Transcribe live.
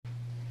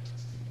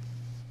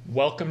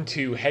Welcome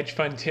to Hedge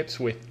Fund Tips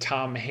with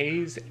Tom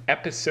Hayes,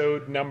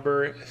 episode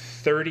number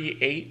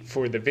 38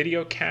 for the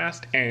video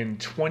cast and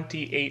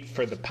 28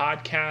 for the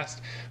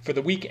podcast for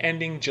the week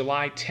ending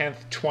July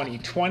 10th,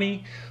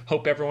 2020.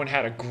 Hope everyone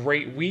had a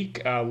great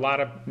week. A lot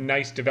of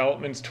nice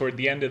developments toward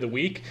the end of the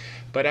week.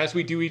 But as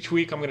we do each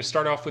week, I'm going to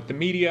start off with the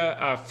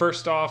media.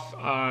 First off,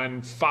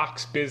 on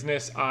Fox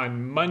Business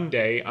on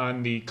Monday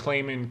on the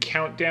Clayman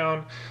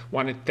Countdown,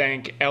 want to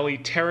thank Ellie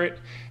Terrett,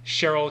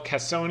 Cheryl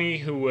Cassoni,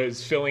 who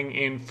was filling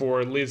in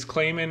for Liz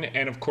Clayman,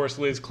 and of course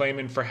Liz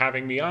Clayman for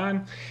having me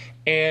on.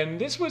 And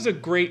this was a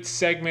great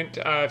segment.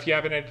 If you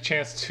haven't had a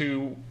chance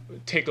to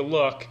take a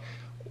look,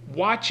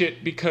 watch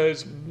it,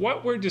 because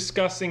what we're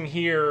discussing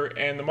here,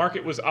 and the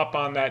market was up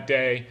on that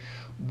day,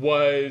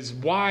 was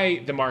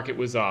why the market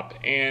was up.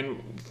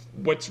 And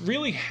what's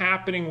really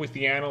happening with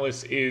the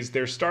analysts is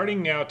they're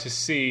starting now to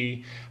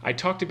see, I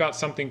talked about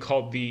something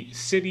called the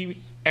Citi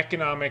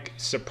Economic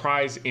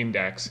Surprise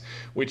Index,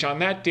 which on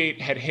that date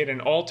had hit an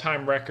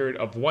all-time record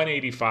of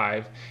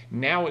 185.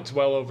 Now it's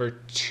well over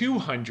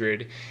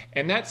 200,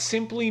 and that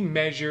simply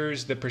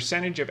measures the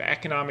percentage of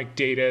economic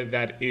data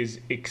that is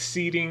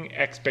exceeding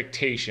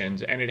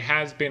expectations, and it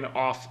has been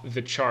off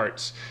the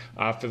charts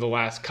for the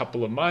last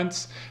couple of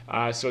months.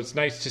 So it's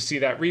nice to see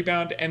that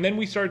rebound. And then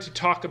we started to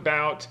talk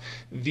about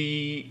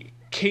the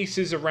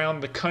cases around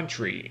the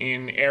country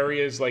in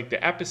areas like the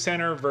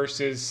epicenter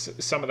versus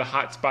some of the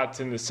hot spots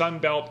in the Sun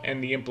Belt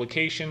and the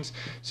implications.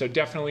 So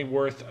definitely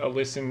worth a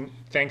listen.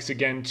 Thanks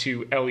again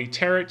to Ellie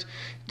Terrett,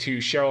 to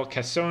Cheryl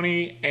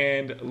Cassoni,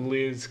 and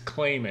Liz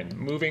Clayman.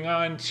 Moving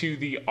on to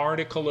the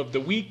article of the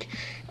week.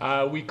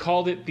 We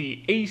called it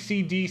the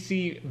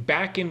AC/DC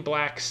Back in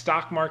Black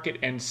Stock Market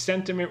and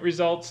Sentiment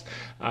Results.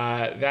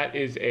 That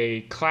is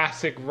a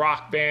classic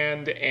rock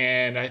band,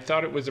 and I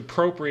thought it was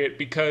appropriate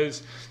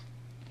because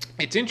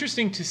it's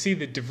interesting to see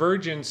the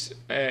divergence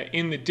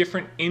in the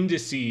different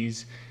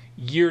indices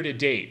year to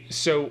date.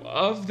 So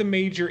of the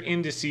major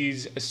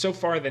indices, so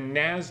far the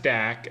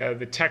NASDAQ,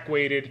 the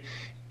tech-weighted,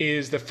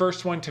 is the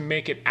first one to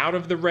make it out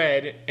of the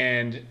red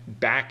and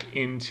back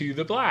into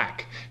the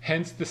black,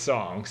 hence the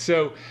song.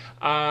 So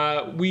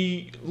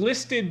we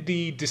listed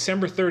the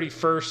December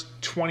 31st,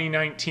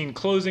 2019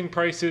 closing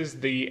prices.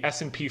 The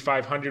S&P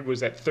 500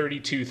 was at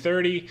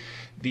 3230.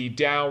 The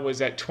Dow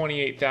was at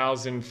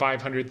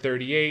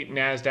 28,538,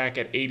 NASDAQ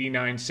at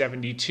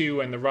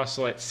 8972, and the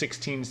Russell at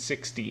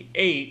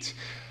 1668.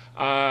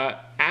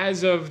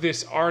 As of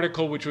this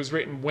article, which was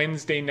written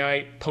Wednesday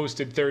night,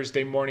 posted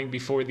Thursday morning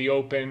before the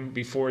open,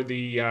 before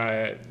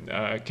the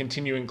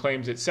continuing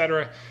claims,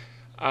 etc.,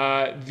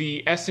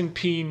 the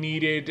S&P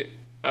needed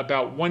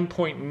about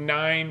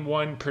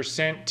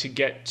 1.91% to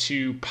get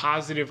to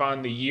positive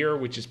on the year,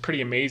 which is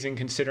pretty amazing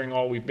considering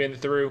all we've been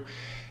through.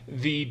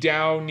 The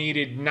Dow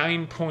needed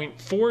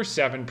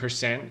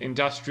 9.47%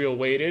 industrial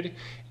weighted,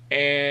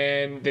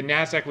 and the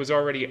NASDAQ was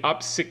already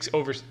up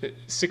over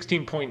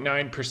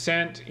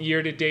 16.9%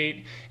 year to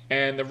date,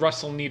 and the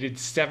Russell needed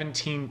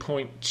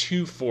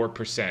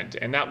 17.24%.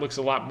 And that looks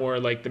a lot more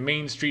like the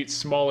Main Street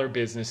smaller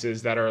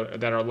businesses that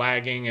are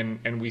lagging,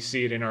 and we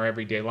see it in our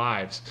everyday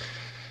lives.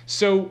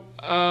 So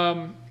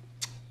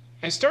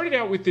I started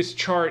out with this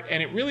chart,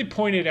 and it really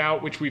pointed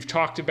out, which we've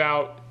talked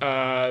about,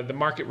 the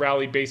market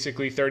rallied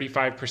basically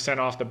 35%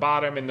 off the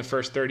bottom in the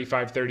first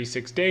 35,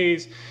 36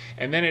 days,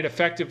 and then it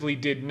effectively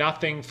did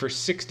nothing for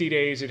 60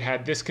 days. It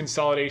had this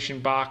consolidation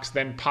box,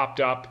 then popped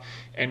up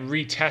and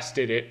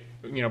retested it,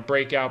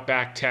 breakout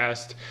back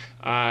test,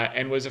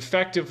 and was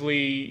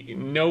effectively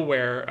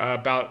nowhere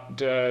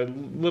about a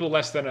little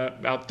less than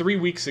about 3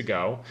 weeks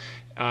ago.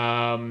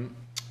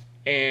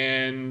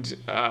 And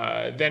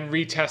then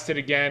retested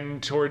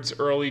again towards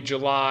early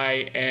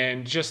July,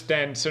 and just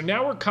then. So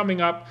now we're coming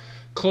up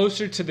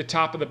closer to the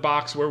top of the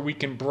box where we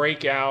can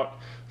break out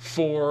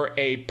for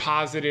a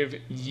positive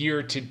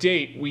year to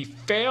date. We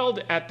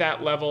failed at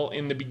that level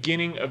in the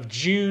beginning of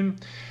June.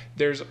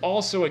 There's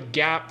also a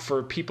gap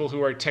for people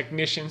who are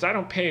technicians. I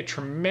don't pay a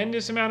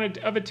tremendous amount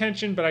of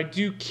attention, but I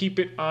do keep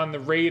it on the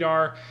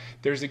radar.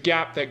 There's a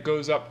gap that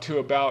goes up to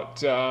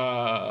about,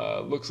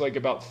 looks like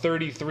about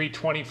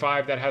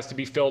 33.25 that has to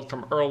be filled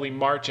from early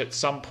March at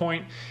some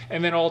point.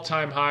 And then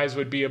all-time highs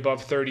would be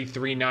above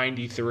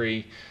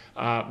 33.93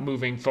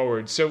 moving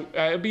forward. So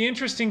it'll be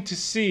interesting to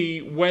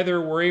see whether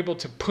we're able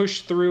to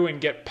push through and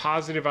get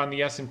positive on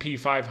the S&P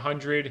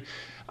 500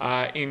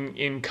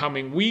 in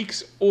coming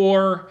weeks,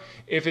 or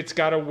if it's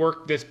got to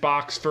work this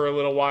box for a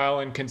little while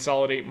and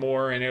consolidate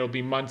more, and it'll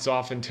be months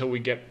off until we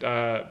get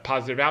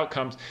positive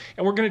outcomes.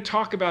 And we're going to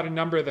talk about a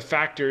number of the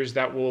factors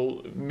that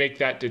will make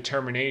that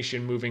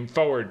determination moving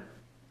forward.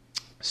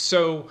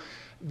 So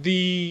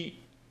the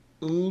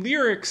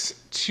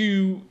lyrics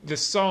to the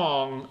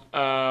song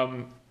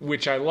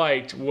which I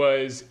liked,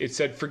 was it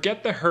said,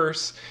 "Forget the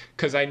hearse,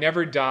 because I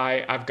never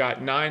die. I've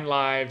got 9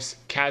 lives,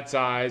 cat's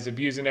eyes,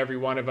 abusing every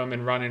one of them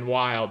and running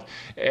wild."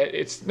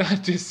 It's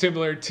not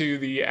dissimilar to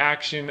the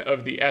action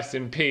of the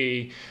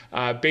S&P.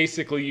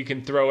 Basically, you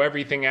can throw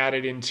everything at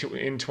it in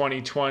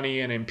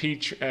 2020, an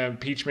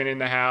impeachment in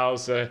the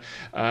House, a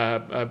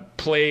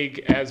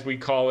plague, as we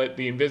call it,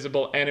 the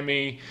invisible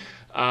enemy,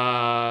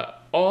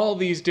 all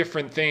these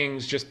different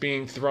things just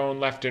being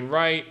thrown left and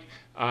right.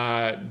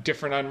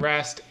 Different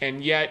unrest,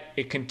 and yet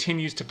it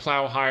continues to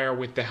plow higher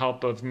with the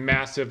help of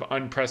massive,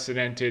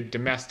 unprecedented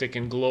domestic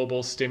and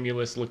global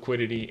stimulus,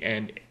 liquidity,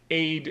 and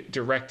aid,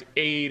 direct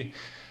aid.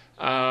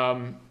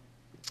 So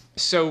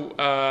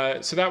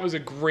that was a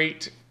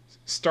great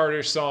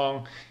starter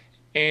song.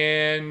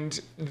 And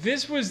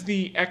this was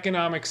the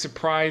economic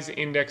surprise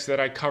index that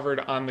I covered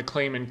on the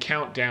Clayman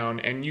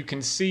Countdown. And you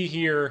can see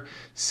here,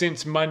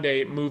 since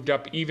Monday, it moved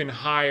up even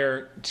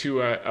higher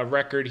to a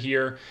record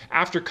here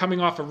after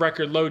coming off a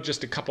record low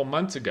just a couple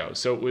months ago.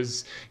 So it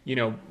was,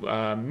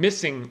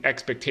 missing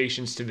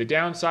expectations to the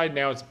downside.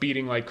 Now it's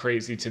beating like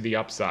crazy to the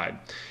upside.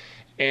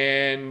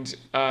 And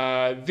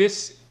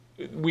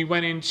we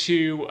went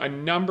into a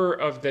number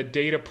of the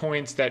data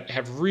points that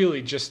have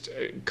really just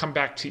come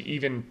back to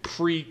even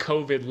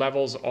pre-COVID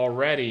levels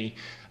already.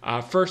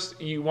 First,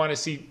 you want to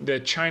see the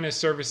China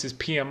Services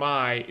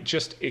PMI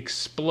just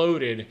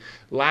exploded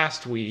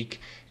last week.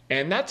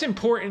 And that's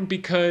important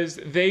because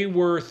they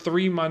were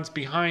 3 months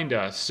behind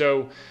us.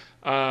 So,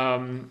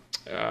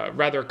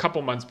 rather a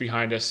couple months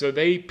behind us. So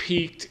they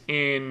peaked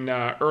in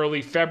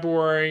early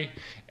February,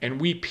 and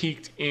we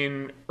peaked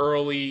in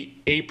early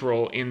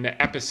April in the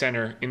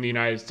epicenter in the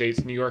United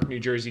States, New York, New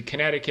Jersey,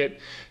 Connecticut.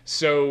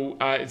 So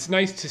it's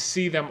nice to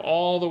see them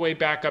all the way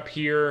back up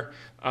here.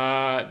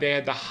 They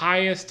had the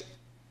highest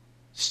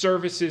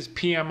services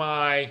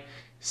PMI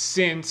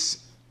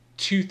since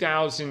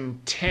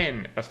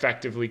 2010,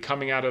 effectively,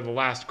 coming out of the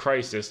last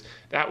crisis.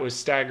 That was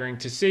staggering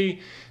to see.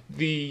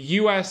 The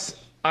U.S.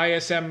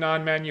 ISM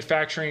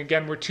non-manufacturing,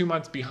 again, we're 2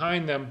 months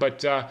behind them,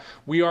 but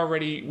we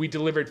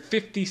delivered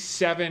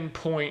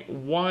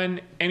 57.1.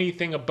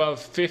 Anything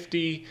above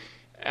 50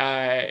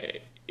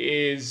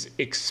 is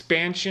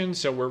expansion,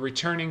 so we're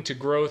returning to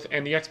growth,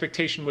 and the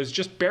expectation was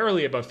just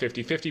barely above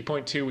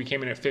 50.2. We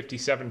came in at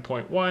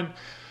 57.1.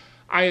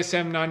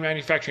 ISM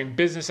non-manufacturing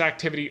business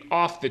activity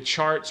off the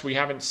charts. We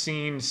haven't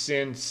seen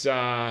since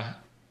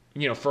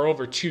for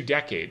over 2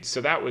 decades.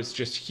 So that was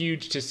just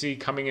huge to see,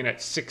 coming in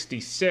at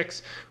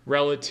 66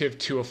 relative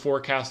to a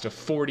forecast of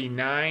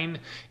 49,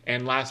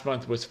 and last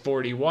month was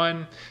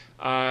 41.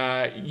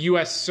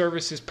 U.S.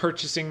 Services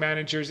Purchasing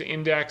Managers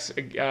Index,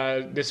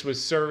 this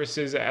was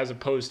services as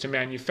opposed to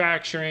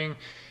manufacturing.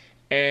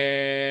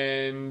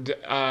 And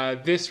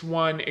this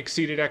one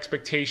exceeded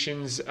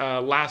expectations.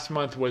 Last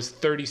month was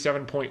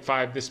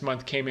 37.5. This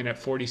month came in at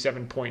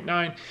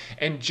 47.9.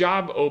 And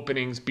job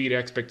openings beat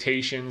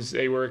expectations.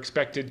 They were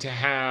expected to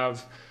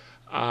have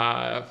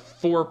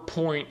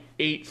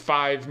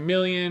 4.85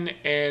 million,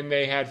 and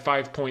they had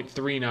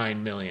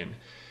 5.39 million.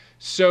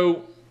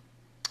 So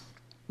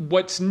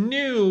what's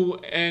new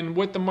and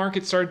what the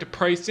market started to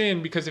price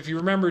in, because if you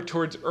remember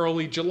towards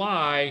early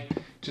July,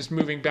 just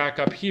moving back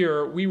up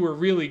here, we were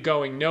really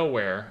going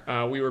nowhere.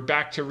 We were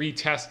back to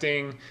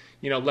retesting,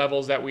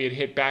 levels that we had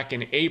hit back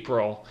in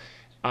April.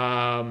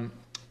 And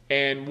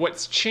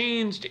what's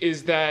changed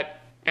is that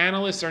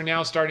analysts are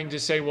now starting to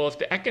say, well, if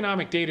the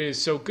economic data is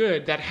so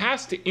good, that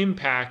has to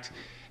impact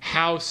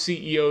how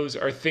CEOs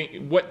are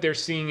what they're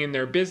seeing in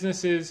their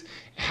businesses,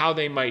 how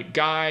they might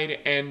guide,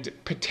 and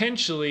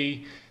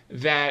potentially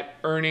that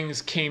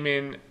earnings came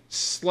in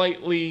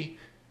slightly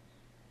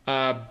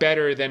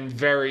better than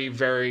very,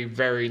 very,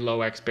 very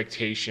low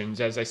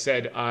expectations. As I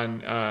said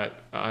on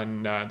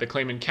the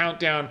Clayman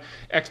Countdown,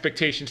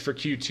 expectations for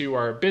Q2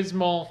 are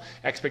abysmal.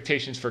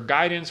 Expectations for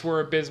guidance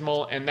were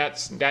abysmal, and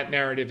that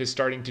narrative is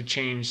starting to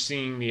change,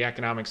 seeing the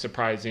economic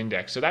surprise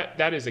index. So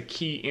that is a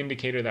key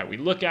indicator that we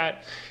look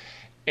at.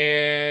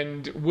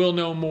 And we'll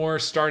know more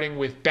starting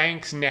with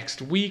banks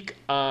next week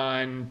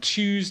on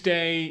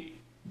Tuesday,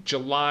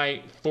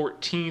 July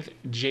 14th,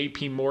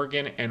 JP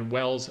Morgan and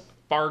Wells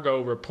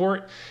Fargo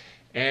report.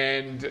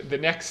 And the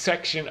next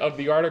section of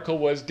the article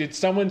was, did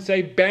someone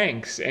say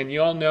banks? And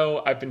you all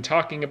know I've been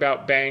talking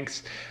about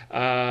banks,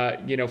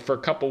 for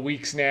a couple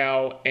weeks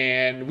now,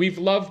 and we've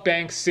loved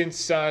banks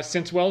since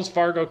Wells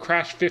Fargo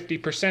crashed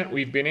 50%.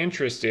 We've been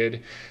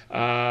interested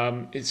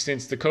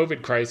since the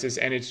COVID crisis,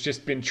 and it's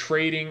just been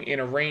trading in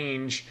a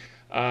range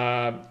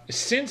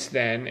since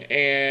then,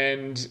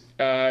 and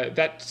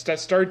that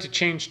started to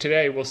change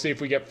today. We'll see if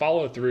we get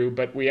follow through,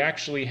 but we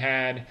actually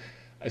had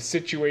a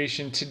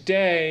situation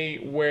today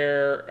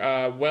where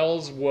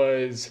Wells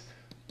was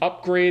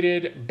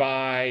upgraded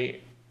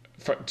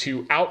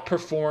to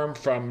outperform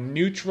from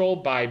neutral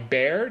by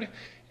Baird,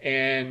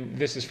 and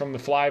this is from the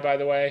Fly, by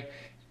the way,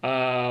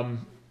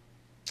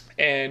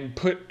 and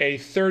put a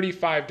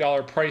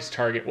 $35 price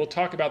target. We'll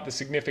talk about the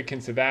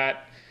significance of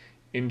that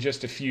in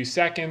just a few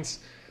seconds.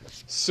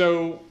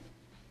 So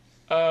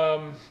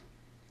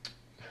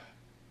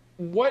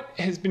what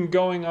has been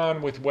going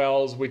on with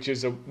Wells, which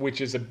is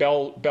a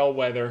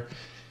bellwether,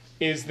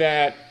 is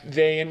that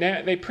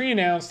they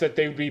pre-announced that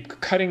they would be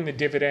cutting the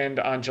dividend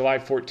on July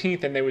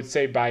 14th, and they would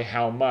say by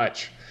how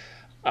much.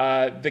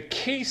 The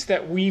case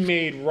that we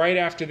made right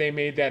after they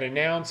made that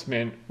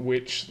announcement,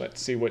 which, let's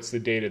see, what's the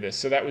date of this?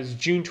 So that was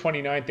June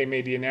 29th they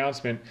made the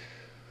announcement,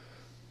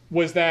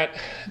 was that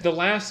the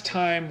last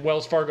time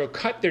Wells Fargo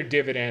cut their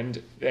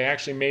dividend, they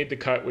actually made the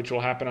cut, which will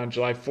happen on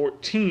July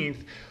 14th,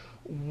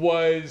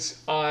 was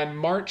on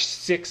March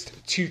 6th,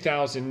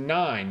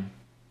 2009.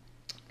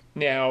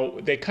 Now,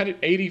 they cut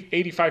it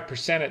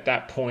 85% at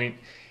that point,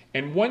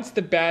 and once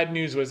the bad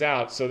news was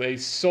out, so they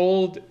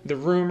sold the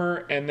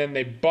rumor and then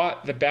they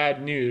bought the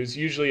bad news.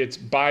 Usually it's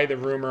buy the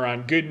rumor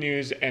on good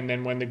news, and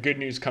then when the good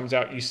news comes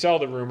out, you sell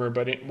the rumor.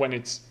 But when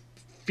it's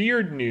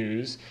feared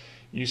news,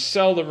 you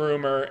sell the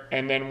rumor,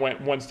 and then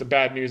once the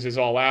bad news is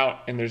all out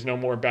and there's no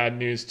more bad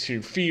news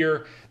to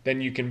fear, then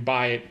you can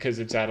buy it because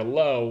it's at a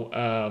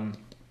low.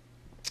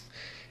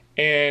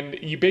 And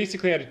you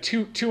basically had a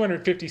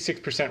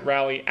 256%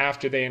 rally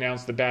after they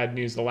announced the bad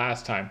news the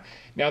last time.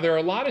 Now, there are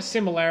a lot of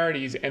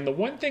similarities, and the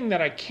one thing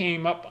that I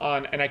came up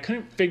on, and I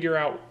couldn't figure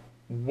out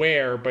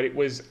where, but it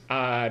was,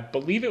 I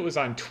believe it was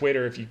on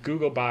Twitter, if you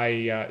Google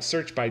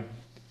search by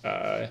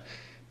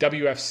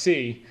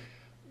WFC,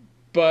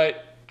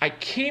 but I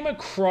came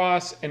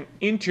across an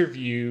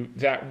interview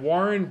that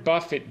Warren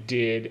Buffett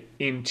did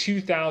in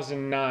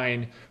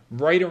 2009,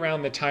 right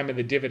around the time of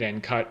the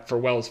dividend cut for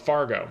Wells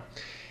Fargo.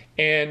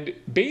 And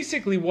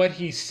basically what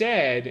he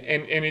said,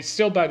 and it's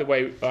still, by the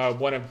way,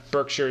 one of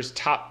Berkshire's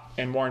top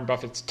and Warren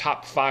Buffett's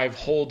top 5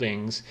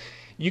 holdings,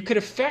 you could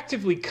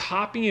effectively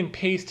copy and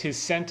paste his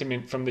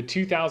sentiment from the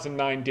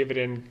 2009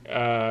 dividend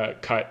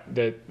cut,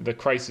 the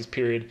crisis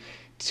period,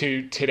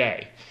 to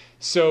today.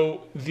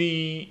 So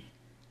the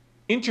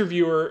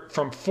interviewer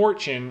from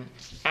Fortune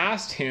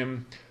asked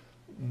him,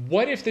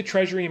 what if the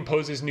Treasury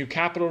imposes new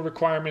capital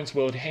requirements?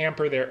 Will it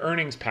hamper their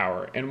earnings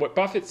power? And what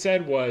Buffett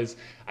said was,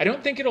 I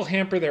don't think it'll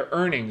hamper their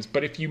earnings,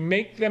 but if you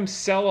make them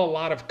sell a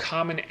lot of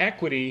common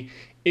equity,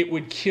 it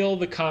would kill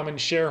the common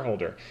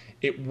shareholder.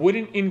 It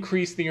wouldn't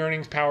increase the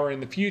earnings power in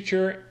the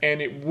future,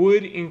 and it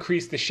would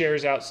increase the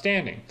shares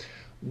outstanding.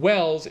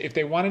 Wells, if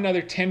they want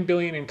another $10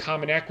 billion in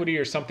common equity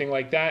or something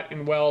like that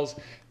in Wells,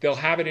 they'll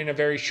have it in a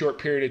very short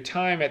period of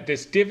time at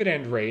this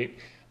dividend rate.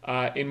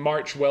 In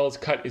March, Wells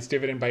cut its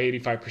dividend by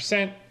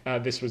 85%.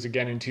 This was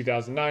again in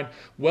 2009.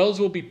 Wells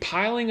will be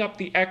piling up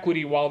the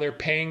equity while they're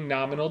paying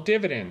nominal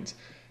dividends.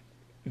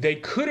 They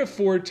could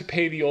afford to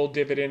pay the old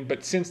dividend,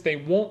 but since they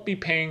won't be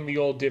paying the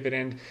old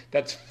dividend,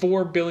 that's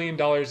 $4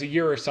 billion a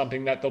year or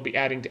something that they'll be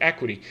adding to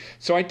equity.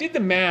 So I did the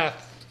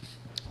math.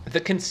 The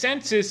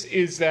consensus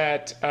is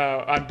that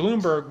on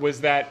Bloomberg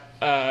was that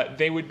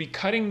they would be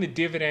cutting the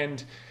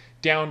dividend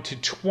down to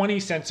 20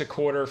 cents a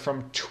quarter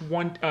from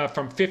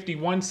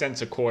 51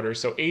 cents a quarter,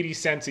 so 80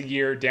 cents a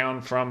year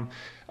down from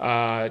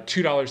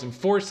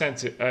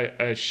 $2.04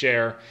 a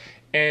share.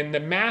 And the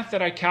math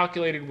that I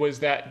calculated was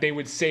that they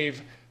would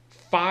save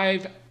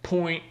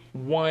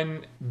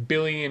 $5.1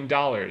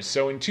 billion.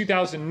 So in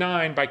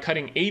 2009, by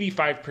cutting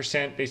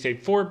 85%, they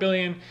saved $4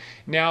 billion.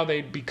 Now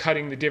they'd be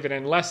cutting the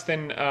dividend less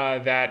than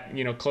that,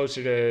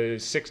 closer to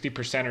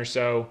 60% or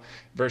so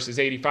versus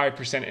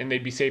 85%, and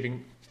they'd be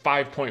saving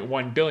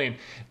 $5.1 billion.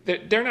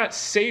 They're not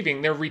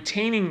saving, they're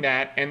retaining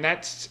that, and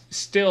that's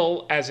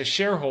still, as a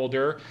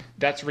shareholder,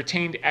 that's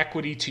retained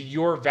equity to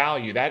your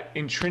value. That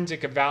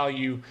intrinsic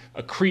value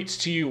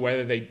accretes to you,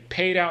 whether they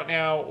pay it out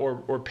now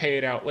or pay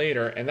it out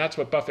later. And that's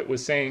what Buffett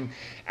was saying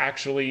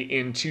actually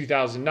in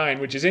 2009,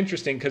 which is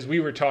interesting because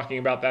we were talking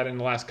about that in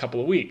the last couple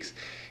of weeks.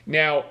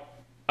 Now,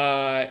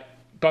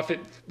 Buffett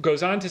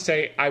goes on to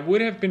say, I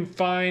would have been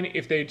fine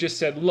if they just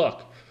said,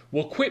 look,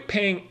 we'll quit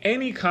paying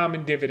any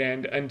common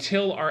dividend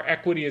until our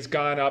equity has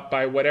gone up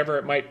by whatever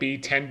it might be,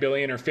 10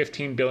 billion or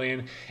 15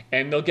 billion,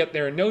 and they'll get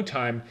there in no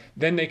time.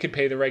 Then they could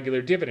pay the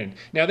regular dividend.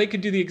 Now, they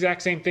could do the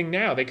exact same thing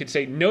now. They could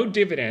say no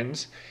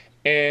dividends,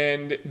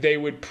 and they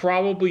would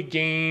probably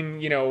gain,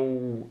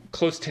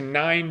 close to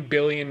 $9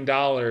 billion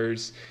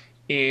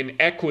in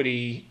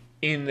equity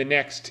in the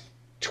next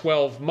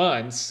 12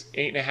 months,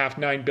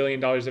 $8.5–9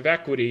 billion of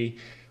equity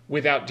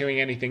without doing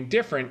anything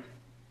different.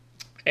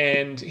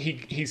 And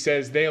he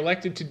says they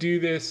elected to do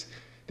this.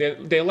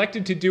 They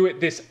elected to do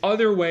it this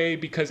other way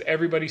because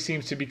everybody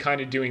seems to be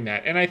kind of doing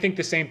that. And I think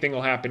the same thing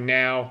will happen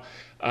now.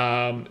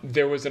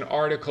 There was an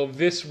article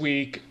this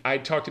week. I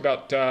talked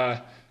about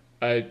a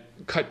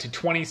cut to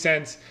 20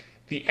 cents.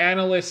 The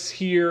analysts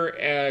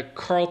here,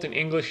 Carlton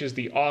English is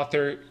the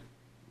author.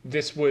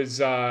 This was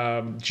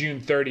June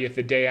 30th,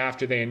 the day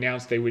after they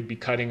announced they would be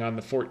cutting on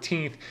the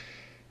 14th.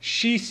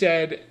 She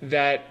said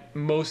that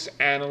most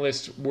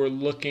analysts were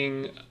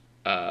looking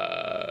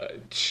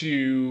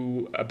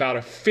to about a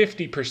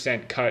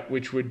 50% cut,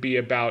 which would be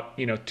about,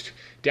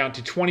 down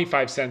to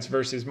 25 cents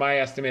versus my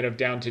estimate of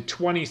down to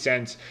 20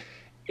 cents.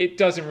 It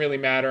doesn't really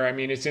matter. I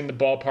mean, it's in the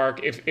ballpark.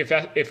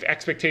 If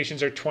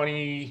expectations are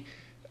 20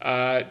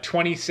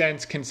 20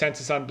 cents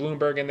consensus on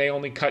Bloomberg and they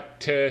only cut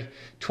to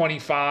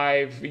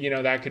 25,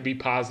 that could be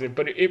positive.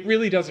 But it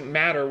really doesn't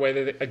matter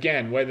whether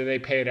they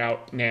pay it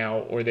out now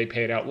or they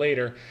pay it out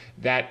later.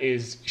 That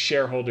is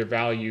shareholder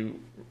value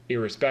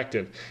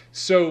irrespective.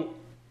 So,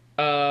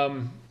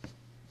 and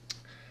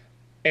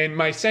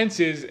my sense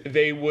is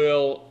they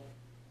will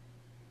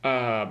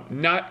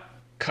not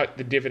cut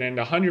the dividend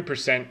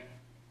 100%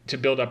 to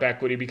build up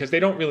equity because they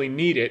don't really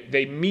need it.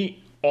 They meet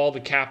all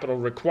the capital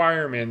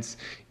requirements,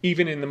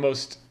 even in the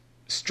most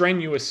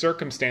strenuous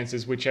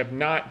circumstances, which have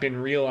not been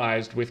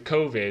realized with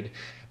COVID.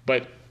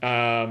 But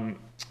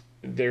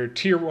their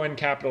tier 1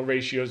 capital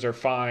ratios are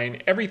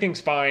fine.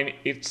 Everything's fine,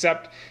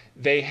 except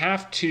they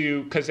have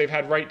to, because they've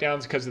had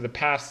write-downs because of the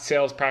past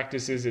sales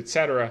practices,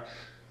 etc.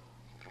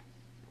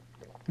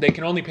 They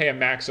can only pay a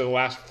max of the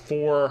last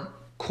 4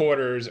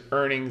 quarters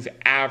earnings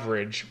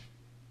average.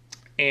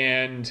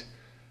 And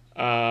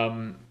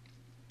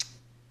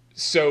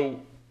so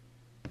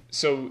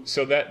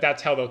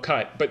that's how they'll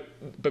cut.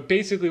 But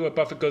basically what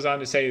Buffett goes on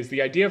to say is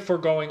the idea of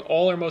foregoing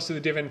all or most of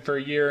the dividend for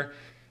a year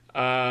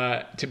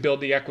to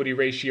build the equity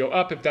ratio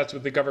up, if that's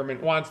what the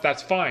government wants,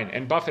 that's fine.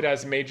 And Buffett,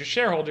 as a major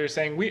shareholder, is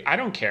saying, I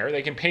don't care.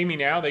 They can pay me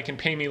now. They can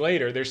pay me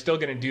later. They're still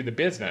going to do the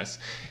business.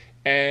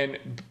 And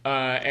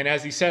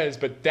as he says,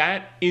 but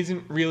that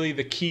isn't really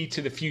the key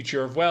to the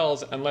future of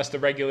Wells unless the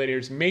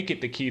regulators make it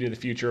the key to the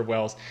future of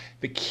Wells.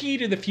 The key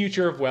to the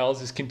future of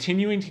Wells is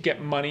continuing to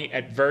get money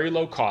at very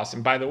low cost.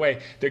 And by the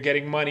way, they're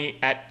getting money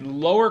at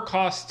lower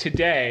cost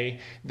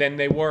today than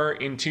they were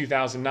in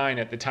 2009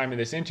 at the time of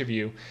this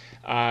interview.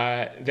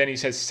 Then he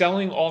says,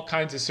 selling all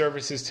kinds of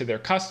services to their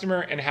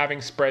customer and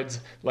having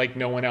spreads like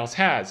no one else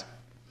has.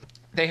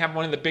 They have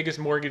one of the biggest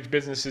mortgage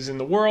businesses in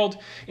the world.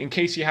 In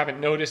case you haven't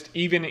noticed,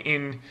 even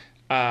in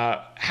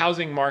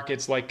housing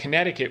markets like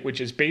Connecticut, which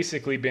has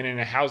basically been in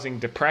a housing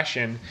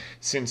depression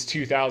since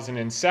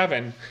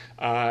 2007,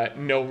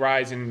 no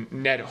rise in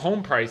net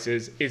home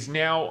prices, is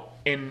now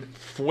in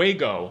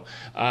fuego.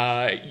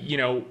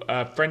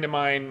 A friend of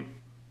mine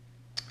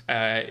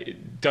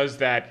does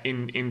that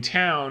in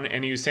town,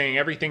 and he was saying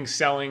everything's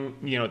selling,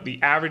 the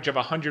average of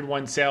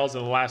 101 sales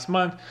in the last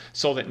month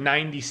sold at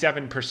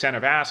 97%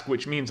 of ask,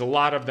 which means a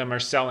lot of them are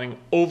selling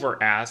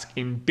over ask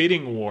in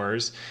bidding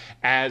wars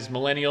as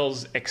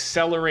millennials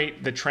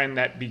accelerate the trend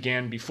that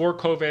began before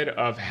COVID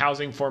of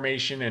housing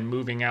formation and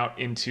moving out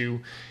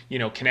into,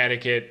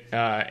 Connecticut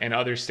and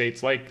other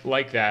states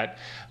like that.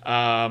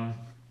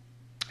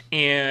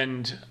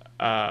 And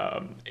now,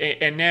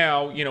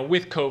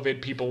 with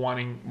COVID, people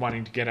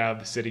wanting to get out of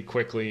the city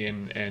quickly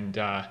and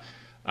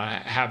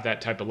have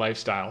that type of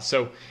lifestyle.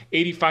 So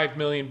 85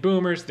 million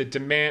boomers.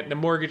 The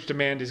mortgage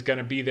demand is going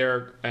to be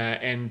there,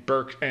 and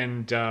Burke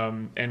and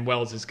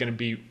Wells is going to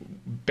be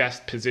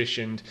best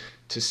positioned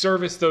to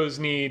service those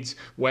needs,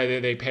 whether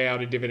they pay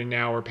out a dividend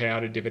now or pay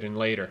out a dividend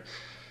later.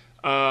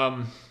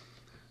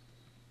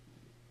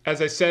 As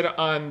I said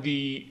on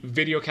the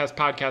Videocast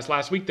podcast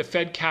last week, the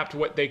Fed capped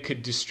what they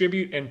could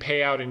distribute and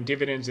pay out in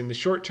dividends in the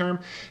short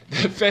term.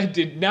 The Fed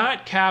did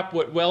not cap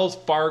what Wells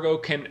Fargo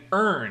can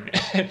earn,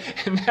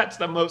 and that's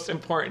the most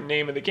important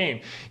name of the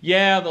game.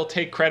 Yeah, they'll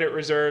take credit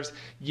reserves.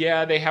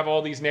 Yeah, they have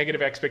all these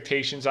negative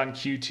expectations on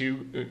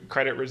Q2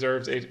 credit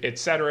reserves,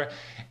 etc.,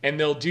 and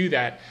they'll do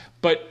that.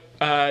 But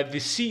the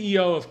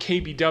CEO of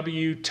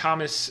KBW,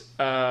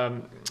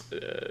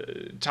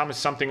 Thomas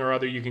something or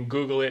other, you can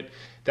Google it.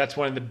 That's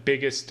one of the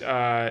biggest,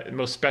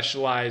 most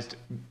specialized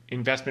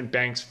investment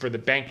banks for the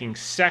banking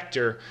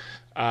sector,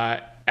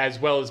 as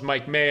well as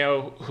Mike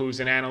Mayo,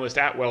 who's an analyst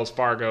at Wells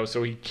Fargo,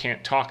 so he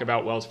can't talk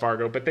about Wells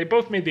Fargo. But they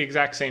both made the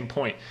exact same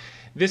point.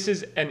 This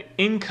is an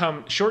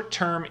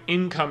short-term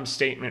income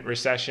statement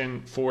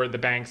recession for the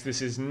banks.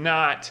 This is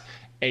not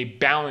a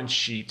balance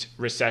sheet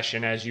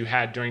recession as you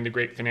had during the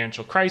Great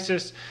Financial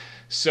Crisis.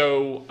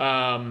 So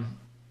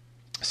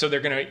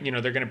they're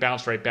gonna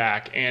bounce right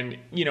back. And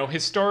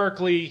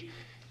historically,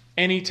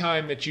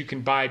 anytime that you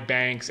can buy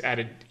banks at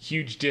a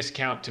huge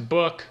discount to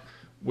book,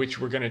 which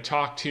we're going to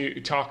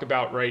talk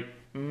about right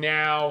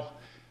now,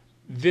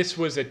 this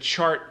was a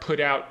chart put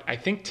out, I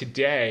think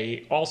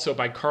today, also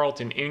by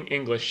Carlton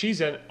English.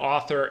 She's an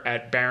author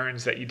at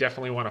Barron's that you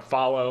definitely want to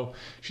follow.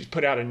 She's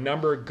put out a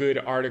number of good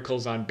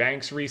articles on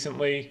banks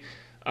recently.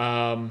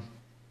 I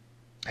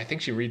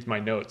think she reads my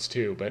notes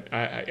too, but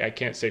I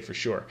can't say for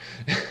sure.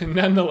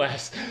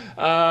 Nonetheless,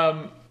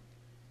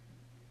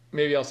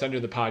 maybe I'll send her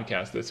the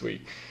podcast this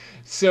week.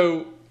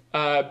 So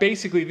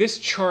basically, this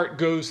chart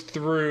goes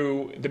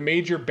through the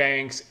major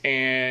banks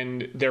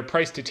and their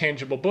price to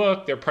tangible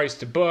book, their price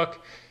to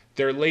book,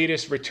 their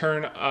latest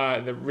return,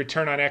 the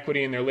return on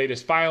equity in their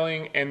latest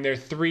filing, and their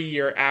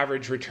 3-year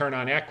average return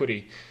on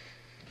equity.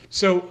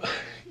 So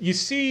you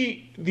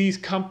see these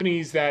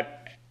companies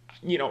that,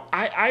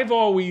 I've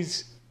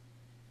always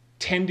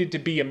tended to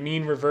be a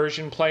mean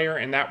reversion player,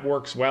 and that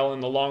works well in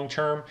the long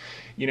term.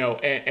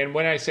 And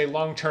when I say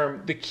long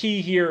term, the key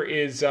here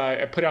is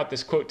I put out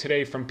this quote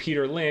today from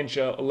Peter Lynch,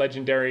 a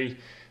legendary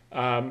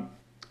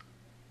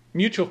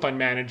mutual fund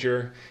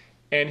manager,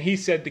 and he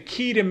said the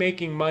key to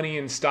making money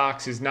in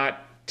stocks is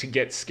not to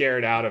get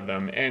scared out of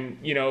them. And,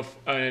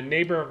 a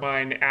neighbor of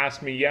mine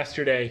asked me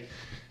yesterday,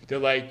 they're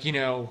like,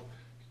 they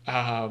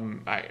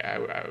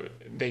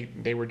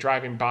were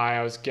driving by,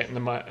 I was getting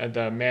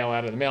the mail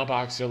out of the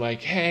mailbox. They're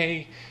like,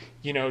 hey,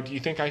 do you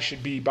think I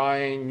should be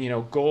buying,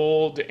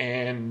 gold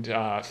and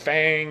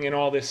FANG and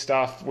all this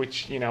stuff,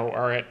 which,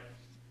 are at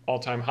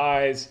all-time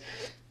highs?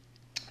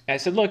 And I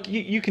said, look,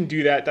 you can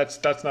do that.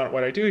 That's not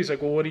what I do. He's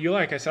like, well, what do you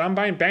like? I said, I'm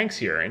buying banks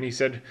here. And he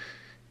said,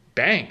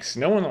 banks?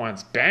 No one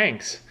wants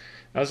banks.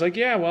 I was like,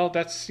 yeah, well,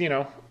 that's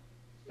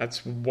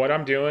what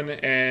I'm doing.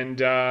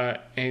 And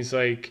he's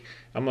like,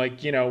 I'm like,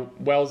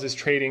 Wells is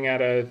trading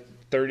at a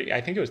 30,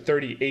 I think it was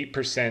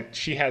 38%.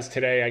 She has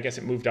today, I guess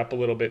it moved up a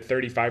little bit,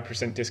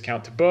 35%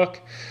 discount to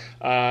book.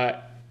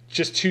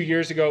 Just 2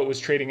 years ago, it was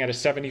trading at a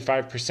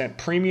 75%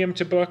 premium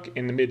to book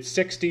in the mid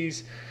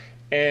 60s.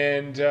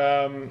 And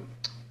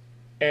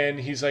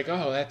he's like,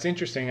 oh, that's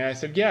interesting. And I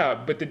said, yeah,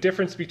 but the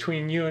difference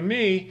between you and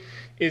me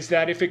is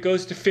that if it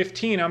goes to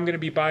 15, I'm going to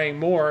be buying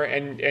more,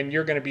 and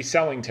you're going to be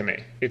selling to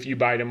me if you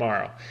buy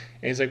tomorrow.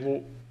 And he's like,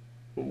 well,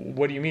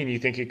 what do you mean? You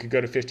think it could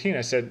go to 15?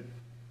 I said,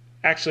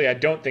 actually, I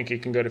don't think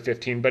it can go to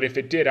 15, but if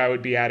it did, I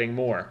would be adding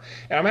more.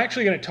 And I'm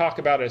actually going to talk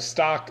about a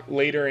stock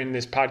later in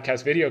this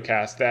podcast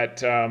videocast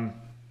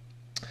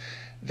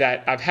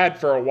that I've had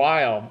for a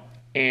while.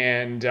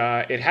 And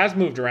it has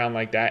moved around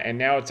like that, and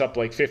now it's up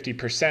like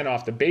 50%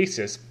 off the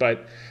basis.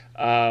 But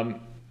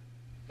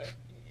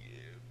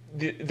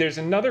there's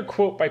another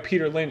quote by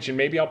Peter Lynch, and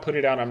maybe I'll put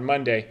it out on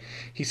Monday.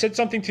 He said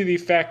something to the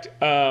effect,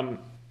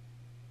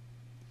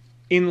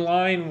 in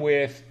line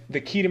with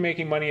the key to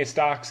making money in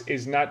stocks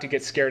is not to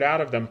get scared out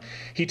of them.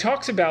 He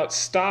talks about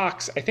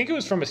stocks. I think it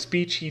was from a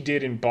speech he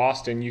did in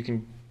Boston. You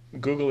can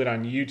Google it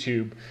on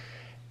YouTube.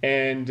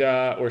 And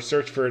or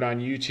search for it on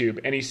YouTube.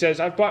 And he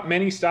says, I've bought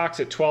many stocks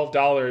at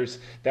 $12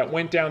 that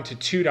went down to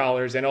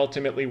 $2 and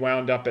ultimately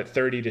wound up at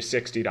 $30 to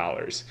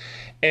 $60.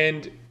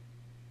 And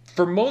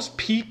for most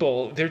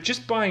people, they're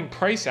just buying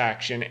price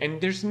action, and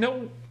there's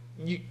no,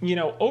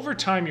 over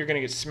time you're going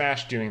to get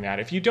smashed doing that.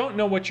 If you don't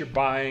know what you're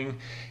buying,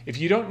 if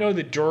you don't know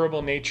the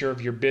durable nature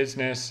of your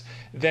business,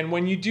 then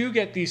when you do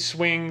get these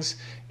swings,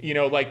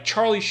 like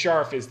Charlie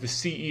Scharf is the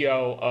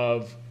CEO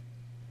of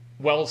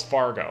Wells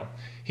Fargo.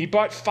 He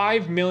bought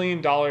 $5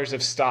 million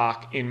of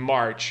stock in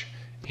March.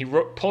 He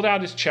pulled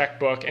out his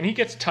checkbook, and he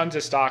gets tons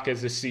of stock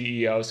as the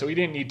CEO, so he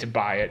didn't need to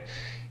buy it.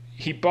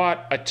 He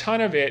bought a ton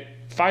of it,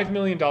 $5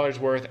 million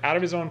worth, out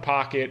of his own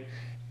pocket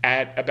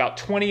at about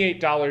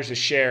 $28 a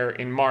share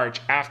in March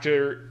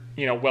after,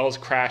 Wells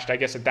crashed. I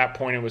guess at that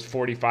point it was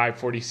 45,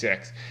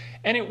 46.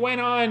 And it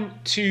went on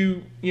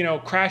to,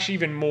 crash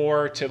even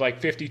more to like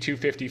 52,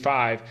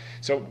 55.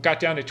 So it got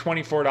down to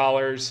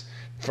 $24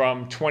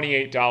 from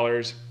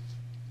 $28.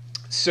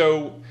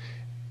 So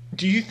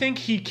do you think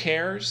he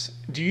cares?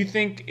 Do you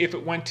think if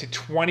it went to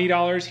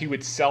 $20, he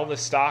would sell the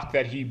stock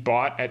that he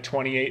bought at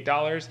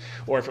 $28?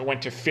 Or if it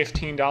went to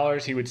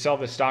 $15, he would sell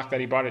the stock that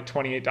he bought at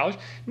 $28?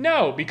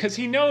 No, because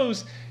he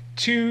knows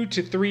 2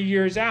 to 3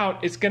 years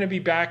out, it's going to be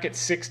back at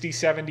 60,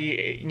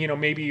 70,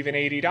 maybe even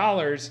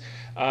 $80.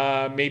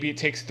 Maybe it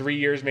takes 3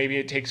 years, maybe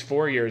it takes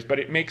 4 years, but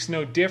it makes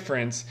no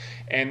difference.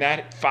 And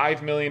that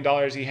 $5 million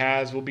he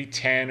has will be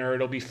 10 or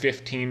it'll be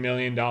 $15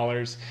 million.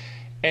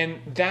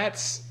 And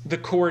that's the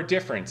core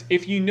difference.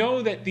 If you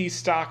know that these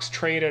stocks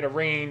trade at a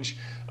range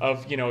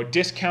of,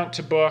 discount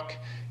to book,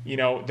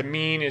 the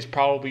mean is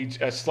probably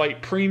a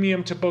slight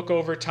premium to book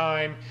over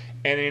time.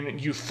 And in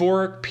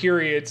euphoric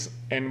periods,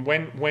 and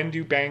when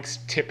do banks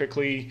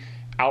typically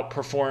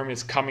outperform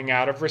is coming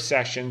out of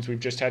recessions. We've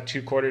just had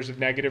 2 quarters of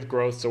negative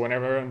growth. So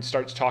whenever everyone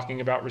starts talking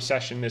about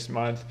recession this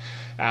month,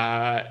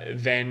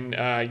 then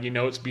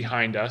it's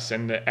behind us.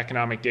 And the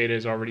economic data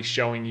is already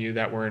showing you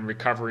that we're in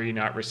recovery,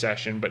 not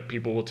recession. But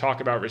people will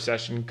talk about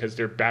recession because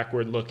they're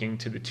backward looking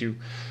to the 2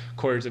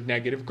 quarters of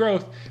negative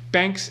growth.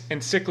 Banks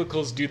and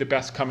cyclicals do the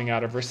best coming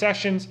out of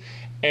recessions.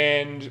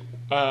 And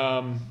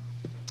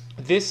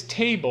this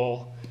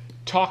table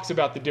talks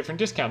about the different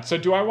discounts. So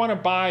do I want to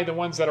buy the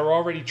ones that are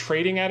already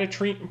trading at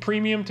a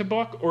premium to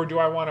book, or do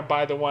I want to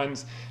buy the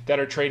ones that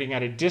are trading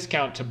at a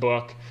discount to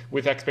book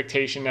with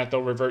expectation that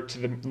they'll revert to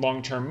the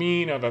long-term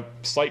mean of a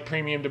slight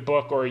premium to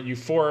book, or a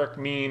euphoric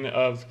mean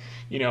of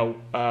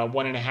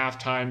 1.5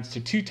 times to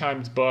 2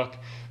 times book?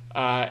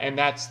 And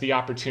that's the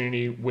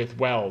opportunity with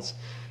Wells.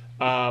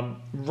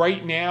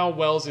 Right now,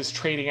 Wells is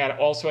trading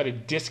also at a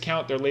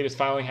discount. Their latest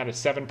filing had a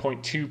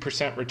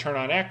 7.2% return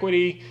on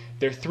equity.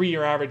 Their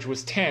 3-year average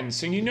was 10.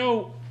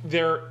 So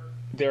their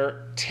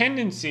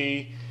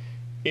tendency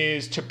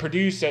is to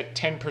produce at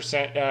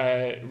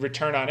 10%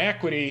 return on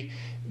equity.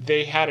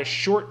 They had a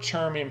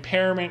short-term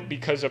impairment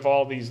because of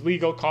all these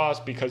legal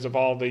costs, because of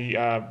all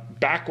the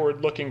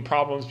backward-looking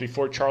problems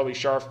before Charlie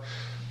Scharf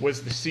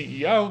was the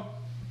CEO,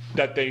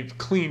 that they've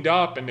cleaned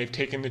up and they've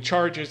taken the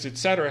charges,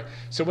 etc.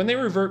 So when they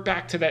revert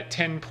back to that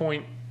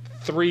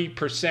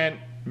 10.3%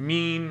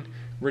 mean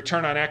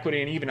return on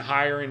equity, and even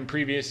higher in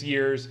previous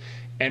years,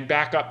 and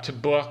back up to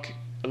book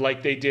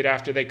like they did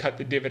after they cut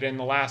the dividend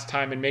the last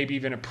time, and maybe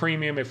even a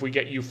premium if we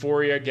get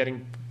euphoria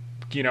getting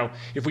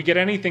if we get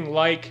anything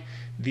like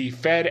the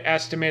Fed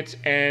estimates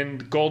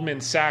and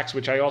Goldman Sachs,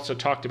 which I also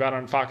talked about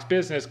on Fox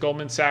Business,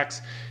 Goldman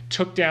Sachs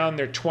took down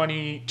their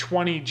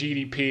 2020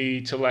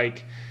 GDP to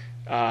like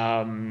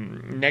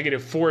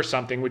 -4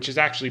 something, which is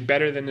actually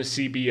better than the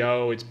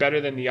CBO. It's better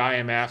than the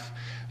IMF,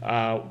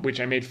 which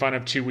I made fun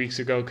of 2 weeks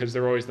ago because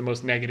they're always the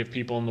most negative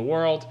people in the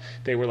world.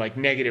 They were like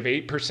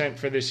 -8%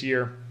 for this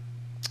year.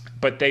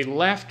 But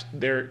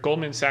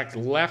Goldman Sachs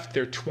left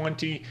their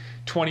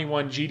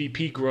 2021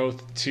 GDP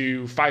growth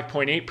to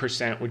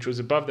 5.8%, which was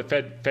above the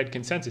Fed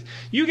consensus.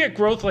 You get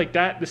growth like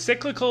that, the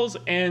cyclicals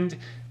and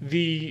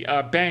the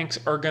banks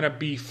are going to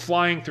be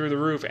flying through the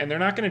roof, and they're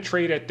not going to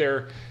trade at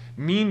their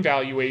mean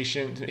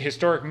valuation,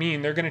 historic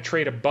mean. They're going to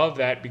trade above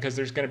that because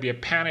there's going to be a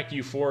panic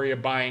euphoria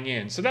buying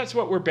in. So that's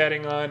what we're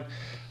betting on.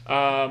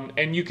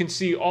 And you can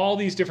see all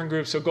these different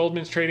groups. So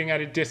Goldman's trading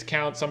at a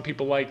discount. Some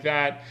people like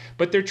that,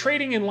 but they're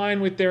trading in line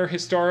with their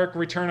historic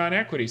return on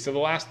equity. So the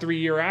last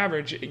 3-year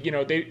average,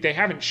 they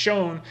haven't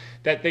shown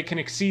that they can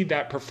exceed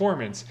that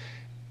performance.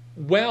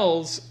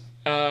 Wells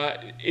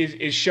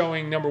is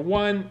showing, number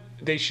one,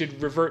 they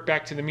should revert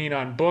back to the mean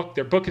on book.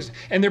 Their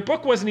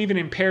book wasn't even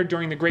impaired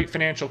during the Great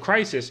Financial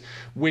Crisis,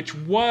 which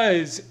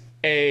was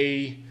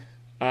a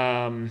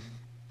balance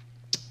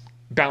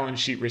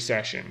sheet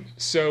recession.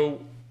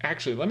 So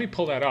actually, let me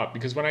pull that up,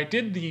 because when I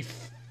did the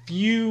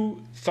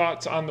few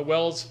thoughts on the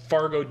Wells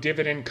Fargo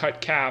dividend cut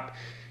cap,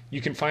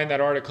 you can find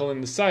that article in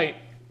the site.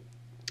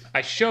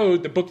 I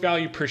showed the book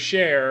value per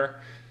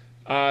share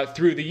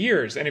through the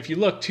years. And if you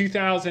look,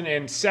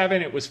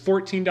 2007, it was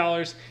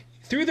 $14.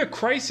 Through the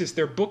crisis,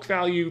 their book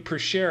value per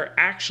share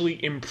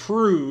actually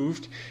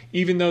improved,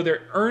 even though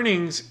their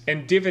earnings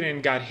and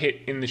dividend got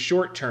hit in the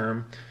short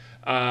term.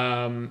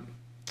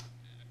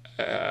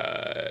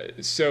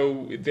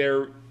 So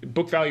their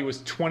book value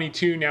was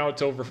 22. Now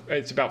it's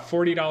about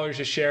 $40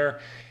 a share.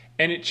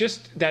 And it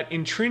just, that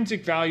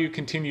intrinsic value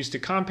continues to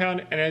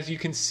compound. And as you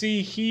can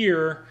see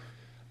here,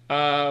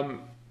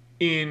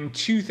 in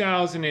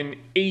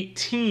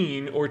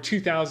 2018 or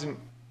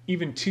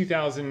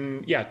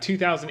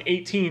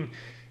 2018,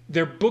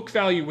 their book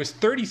value was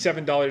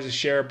 $37 a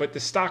share, but the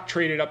stock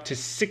traded up to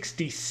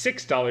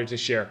 $66 a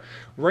share.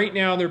 Right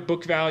now, their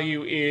book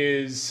value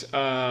is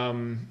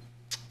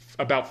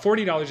about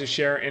 $40 a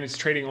share, and it's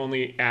trading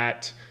only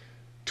at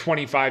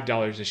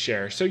 $25 a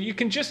share. So you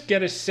can just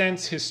get a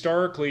sense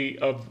historically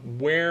of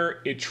where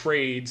it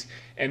trades,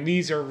 and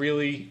these are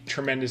really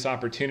tremendous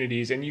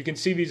opportunities. And you can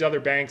see these other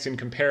banks and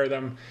compare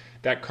them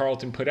that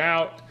Carlton put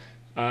out.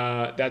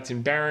 That's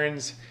in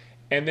Barron's.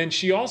 And then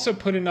she also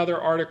put another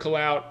article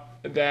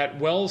out that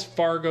Wells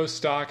Fargo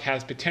stock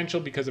has potential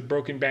because a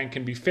broken bank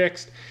can be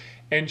fixed.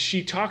 And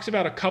she talks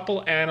about a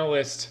couple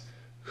analysts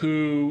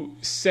who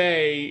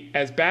say,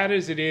 as bad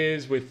as it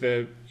is with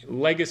the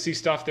legacy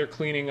stuff they're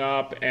cleaning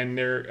up, and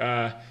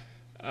they're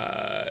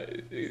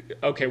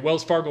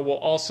Wells Fargo will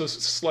also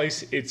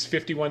slice its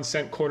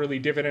 51-cent quarterly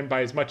dividend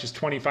by as much as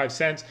 25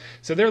 cents.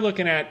 So they're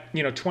looking at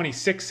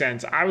 26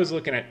 cents. I was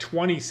looking at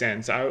 20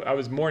 cents. I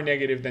was more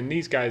negative than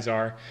these guys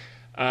are.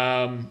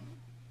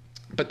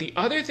 But the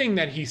other thing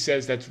that he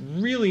says that's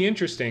really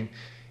interesting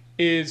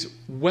is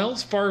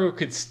Wells Fargo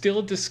could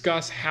still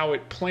discuss how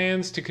it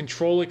plans to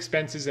control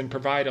expenses and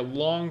provide a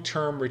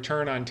long-term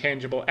return on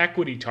tangible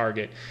equity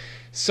target.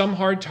 Some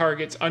hard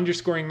targets,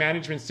 underscoring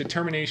management's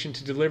determination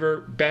to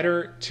deliver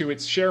better to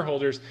its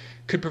shareholders,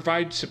 could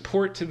provide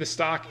support to the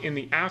stock in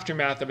the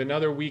aftermath of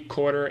another weak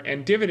quarter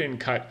and dividend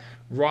cut,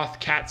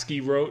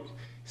 Roth-Katzky wrote,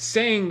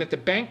 saying that the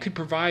bank could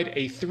provide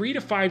a 3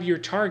 to 5 year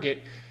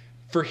target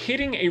for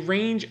hitting a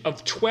range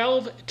of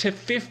 12 to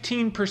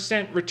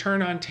 15%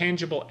 return on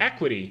tangible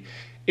equity.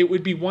 It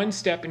would be one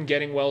step in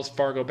getting Wells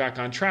Fargo back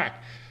on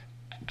track.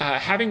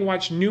 Having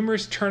watched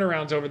numerous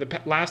turnarounds over the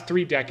last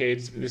 3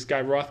 decades, this guy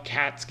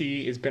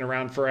Roth-Katzky has been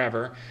around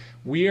forever,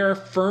 we are a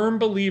firm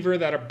believer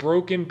that a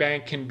broken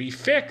bank can be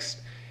fixed.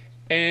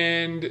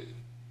 And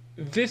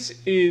this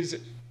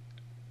is,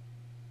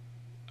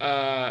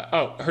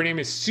 her name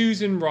is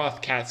Susan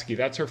Roth-Katzky.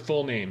 That's her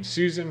full name,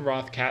 Susan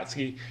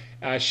Roth-Katzky.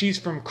 She's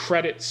from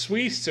Credit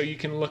Suisse, so you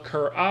can look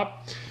her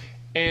up.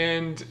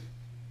 And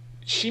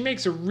she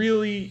makes a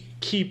really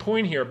key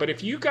point here. But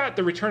if you got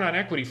the return on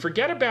equity,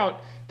 forget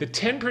about the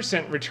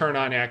 10% return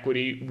on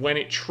equity when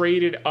it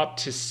traded up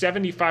to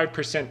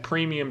 75%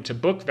 premium to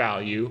book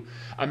value.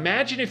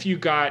 Imagine if you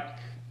got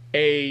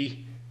a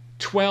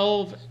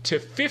 12 to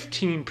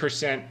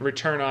 15%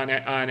 return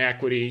on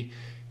equity.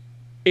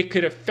 It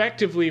could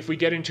effectively, if we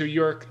get into a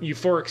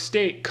euphoric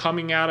state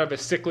coming out of a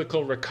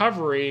cyclical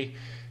recovery,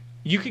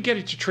 you could get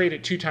it to trade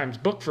at 2 times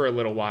book for a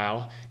little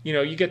while.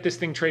 You get this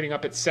thing trading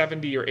up at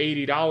 $70 or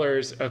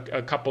 $80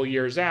 a couple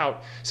years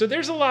out. So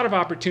there's a lot of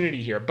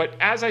opportunity here. But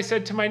as I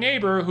said to my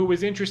neighbor who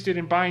was interested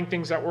in buying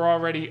things that were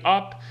already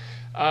up,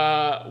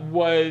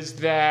 was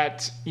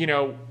that,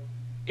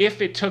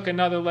 if it took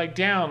another leg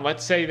down,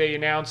 let's say they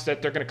announced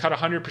that they're going to cut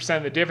 100%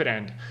 of the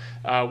dividend,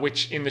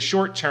 which in the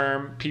short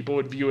term people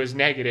would view as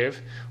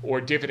negative,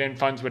 or dividend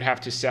funds would have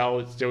to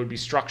sell. There would be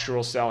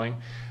structural selling.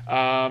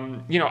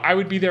 I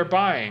would be there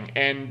buying.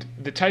 And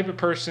the type of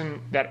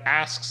person that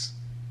asks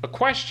a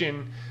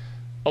question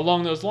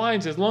along those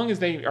lines, as long as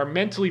they are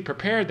mentally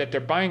prepared that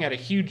they're buying at a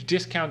huge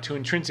discount to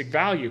intrinsic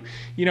value.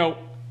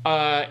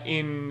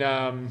 In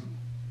a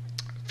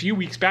few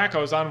weeks back, I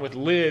was on with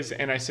Liz,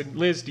 and I said,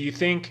 Liz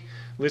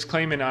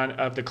Claman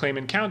of the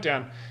Claman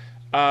Countdown,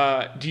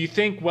 do you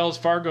think Wells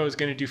Fargo is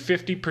going to do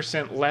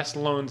 50% less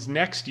loans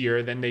next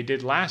year than they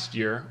did last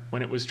year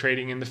when it was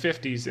trading in the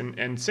 50s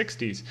and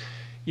 60s?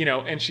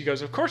 And she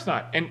goes, of course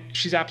not. And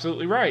she's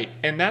absolutely right.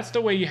 And that's the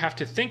way you have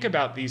to think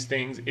about these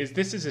things.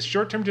 This is a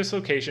short-term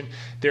dislocation.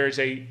 There is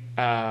a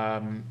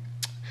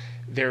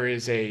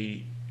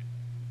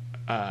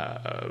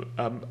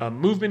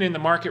movement in the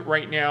market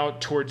right now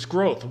towards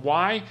growth.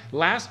 Why?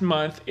 Last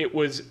month it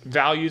was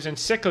values and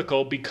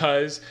cyclical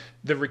because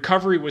the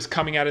recovery was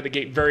coming out of the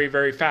gate very,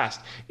 very fast.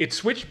 It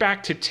switched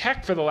back to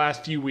tech for the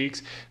last few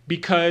weeks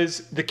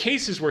because the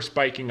cases were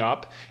spiking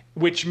up,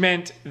 which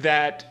meant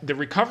that the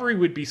recovery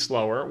would be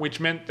slower,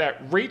 which meant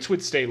that rates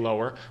would stay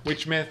lower,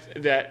 which meant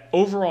that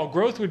overall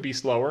growth would be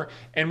slower.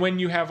 And when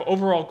you have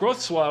overall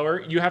growth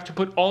slower, you have to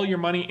put all your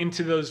money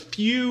into those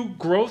few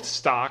growth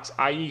stocks,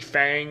 i.e.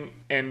 FANG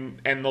and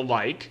the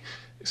like,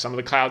 some of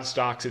the cloud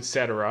stocks,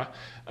 etc.,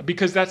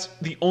 because that's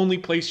the only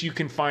place you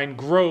can find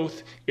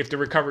growth if the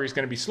recovery is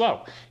going to be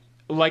slow.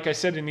 Like I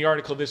said in the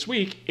article this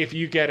week, if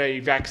you get a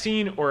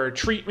vaccine or a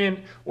treatment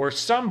or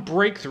some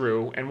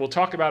breakthrough, and we'll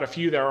talk about a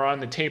few that are on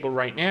the table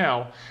right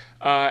now,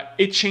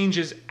 it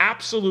changes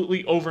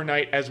absolutely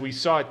overnight, as we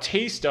saw a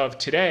taste of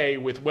today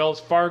with Wells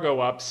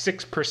Fargo up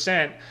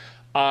 6%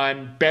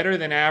 on better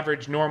than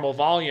average normal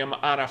volume.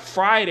 On a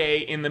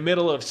Friday in the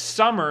middle of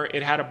summer,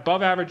 it had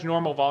above average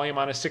normal volume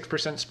on a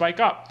 6% spike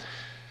up.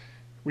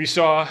 We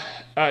saw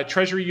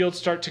Treasury yields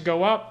start to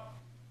go up.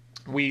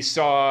 We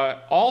saw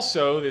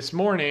also this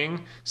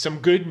morning some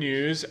good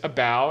news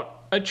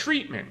about a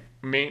treatment,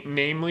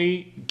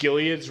 namely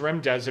Gilead's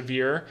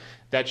remdesivir,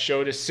 that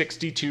showed a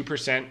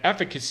 62%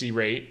 efficacy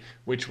rate,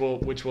 which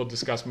we'll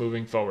discuss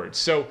moving forward.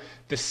 So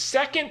the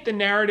second the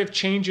narrative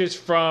changes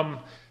from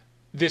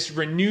this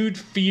renewed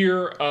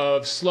fear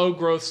of slow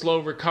growth, slow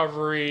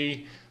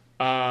recovery,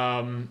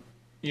 fallback,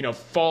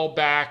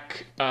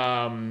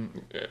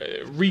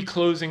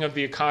 reclosing of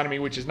the economy,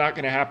 which is not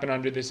going to happen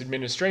under this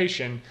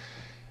administration,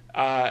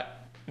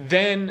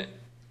 then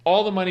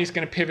all the money is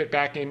going to pivot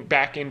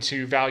back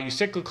into value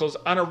cyclicals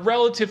on a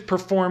relative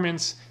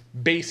performance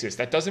basis.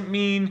 That doesn't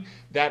mean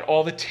that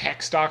all the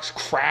tech stocks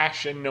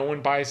crash and no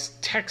one buys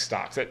tech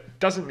stocks. That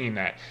doesn't mean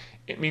that.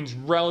 It means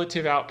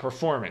relative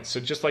outperformance. So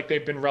just like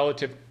they've been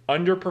relative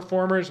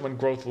underperformers when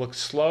growth looks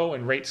slow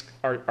and rates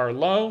are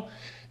low,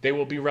 they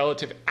will be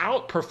relative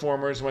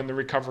outperformers when the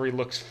recovery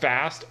looks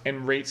fast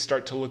and rates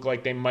start to look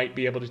like they might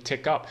be able to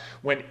tick up.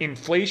 When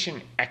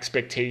inflation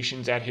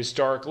expectations at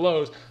historic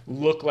lows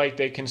look like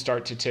they can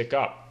start to tick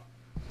up.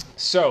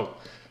 So,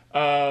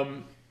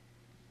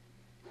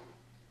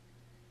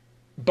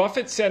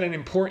 Buffett said an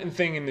important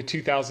thing in the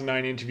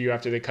 2009 interview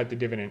after they cut the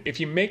dividend. If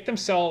you make them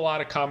sell a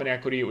lot of common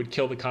equity, it would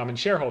kill the common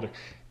shareholder.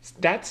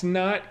 That's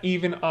not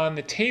even on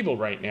the table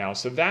right now.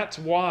 So that's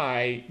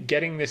why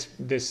getting this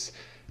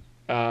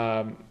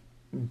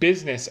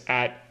business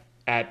at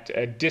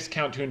a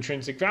discount to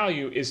intrinsic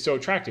value is so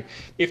attractive.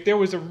 If there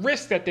was a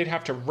risk that they'd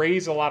have to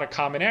raise a lot of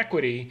common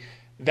equity,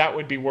 that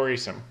would be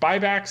worrisome.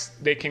 Buybacks,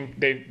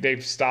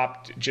 they've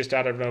stopped just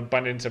out of an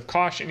abundance of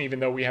caution, even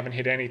though we haven't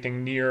hit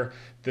anything near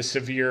the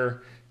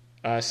severe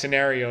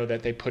scenario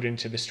that they put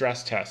into the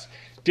stress test.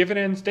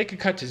 Dividends, they could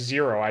cut to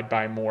zero. I'd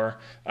buy more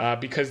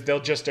because they'll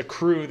just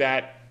accrue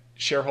that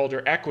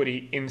shareholder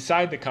equity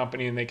inside the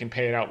company and they can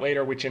pay it out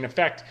later, which in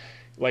effect,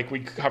 like we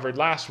covered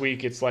last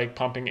week, it's like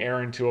pumping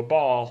air into a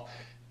ball.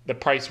 The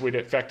price would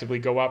effectively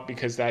go up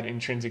because that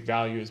intrinsic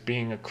value is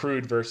being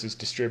accrued versus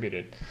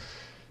distributed.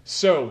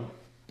 So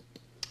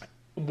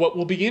what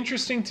will be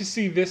interesting to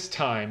see this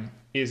time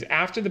is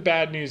after the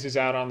bad news is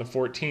out on the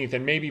 14th,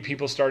 and maybe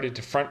people started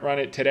to front run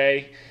it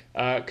today,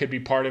 could be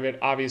part of it.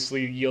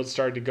 Obviously, yields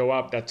started to go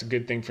up. That's a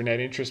good thing for net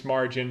interest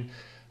margin.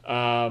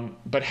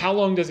 But how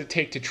long does it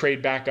take to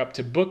trade back up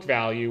to book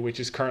value, which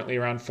is currently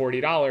around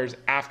 $40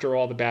 after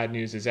all the bad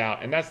news is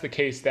out? And that's the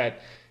case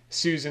that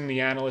Susan,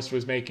 the analyst,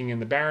 was making in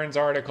the Barron's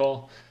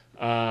article.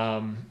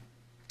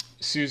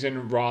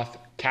 Susan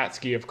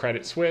Roth-Katsky of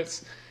Credit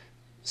Suisse.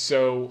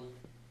 So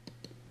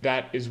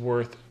that is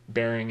worth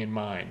bearing in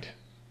mind.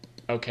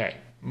 Okay,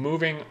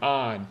 moving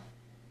on.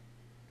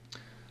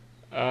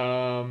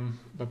 By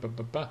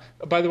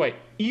the way,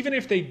 even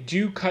if they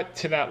do cut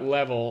to that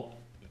level,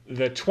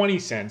 the 20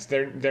 cents,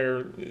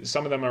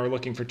 some of them are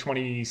looking for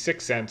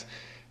 26 cents,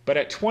 but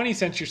at 20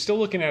 cents, you're still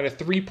looking at a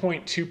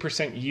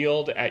 3.2%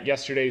 yield at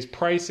yesterday's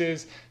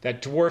prices.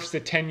 That dwarfs the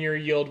 10-year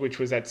yield, which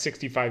was at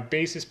 65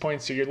 basis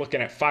points, so you're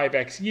looking at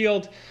 5x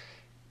yield.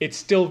 it's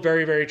still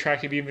very, very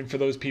attractive even for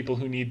those people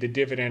who need the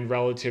dividend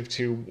relative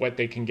to what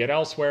they can get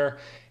elsewhere.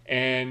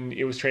 And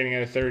it was trading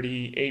at a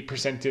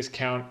 38%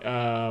 discount.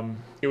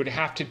 It would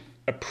have to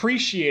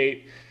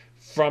appreciate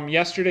from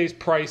yesterday's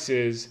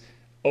prices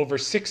over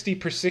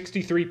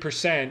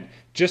 63%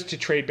 just to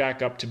trade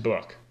back up to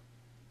book.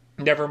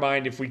 Never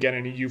mind if we get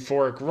in a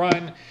euphoric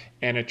run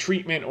and a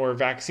treatment or a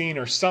vaccine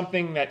or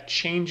something that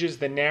changes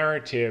the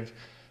narrative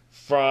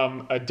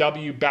from a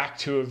W back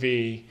to a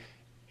V,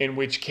 in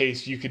which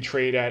case you could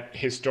trade at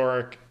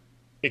historic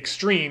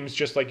extremes,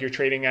 just like you're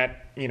trading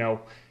at,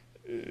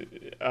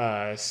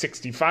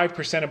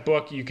 65% a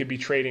book. You could be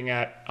trading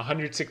at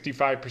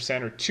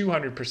 165% or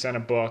 200% a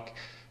book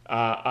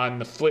on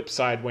the flip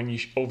side when you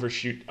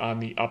overshoot on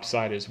the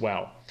upside as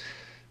well.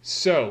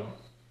 So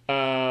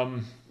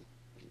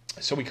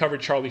we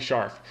covered Charlie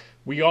Scharf.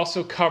 We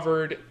also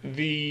covered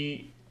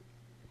the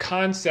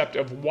concept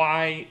of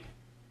why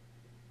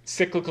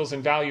cyclicals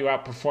and value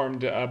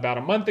outperformed about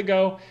a month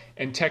ago,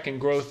 and tech and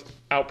growth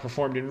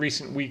outperformed in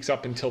recent weeks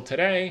up until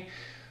today,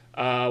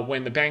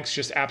 when the banks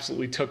just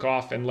absolutely took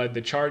off and led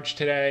the charge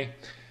today.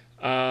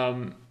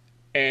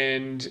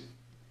 And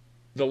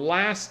the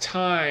last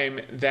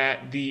time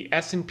that the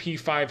S&P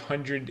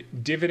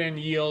 500 dividend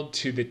yield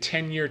to the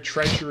 10-year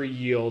Treasury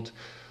yield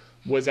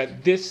was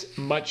at this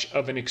much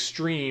of an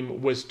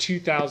extreme was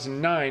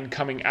 2009,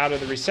 coming out of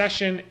the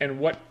recession. And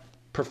what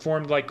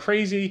performed like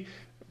crazy?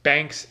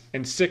 Banks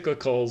and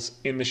cyclicals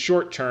in the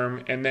short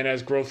term. And then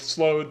as growth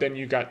slowed, then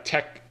you got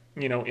tech,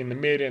 in the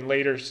mid and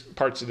later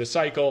parts of the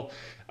cycle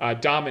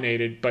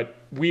dominated. But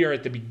we are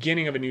at the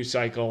beginning of a new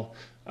cycle.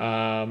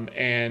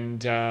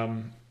 That's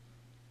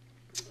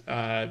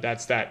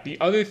that. The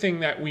other thing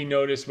that we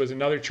noticed was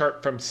another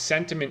chart from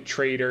Sentiment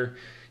Trader.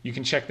 You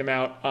can check them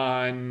out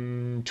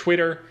on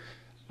Twitter.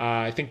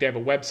 I think they have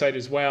a website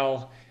as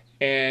well.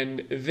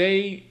 And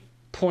they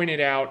pointed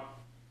out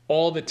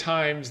all the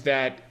times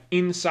that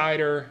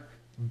insider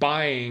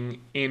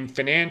buying in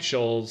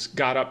financials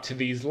got up to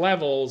these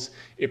levels.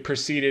 It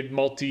preceded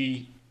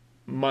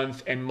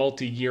multi-month and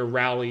multi-year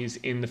rallies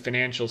in the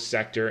financial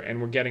sector.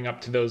 And we're getting up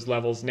to those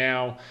levels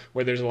now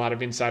where there's a lot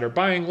of insider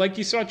buying. Like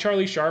you saw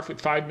Charlie Scharf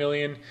with $5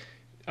 million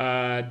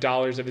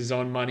of his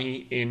own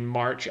money in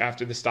March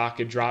after the stock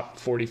had dropped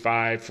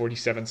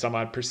 47 some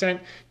odd percent.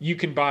 You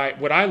can buy.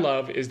 What I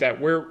love is that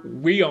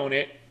we own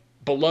it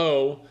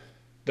below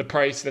the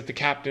price that the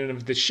captain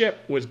of the ship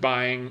was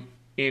buying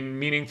in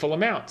meaningful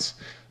amounts.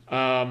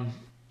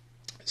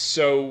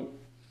 So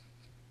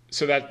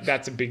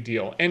that's a big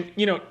deal. And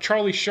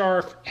Charlie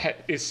Scharf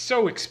is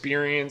so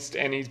experienced,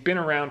 and he's been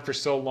around for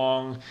so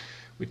long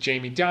with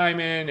Jamie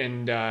Dimon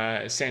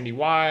and Sandy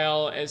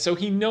Weil. And so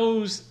he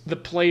knows the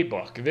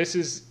playbook. This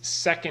is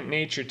second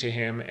nature to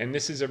him. And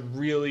this is a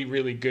really,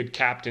 really good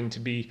captain to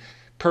be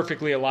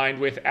perfectly aligned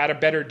with at a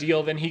better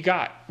deal than he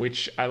got,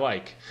 which I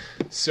like.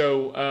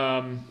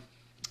 So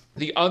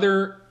the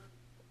other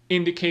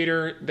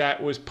indicator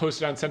that was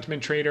posted on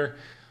Sentiment Trader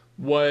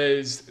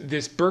was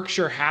this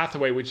Berkshire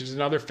Hathaway, which is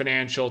another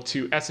financial,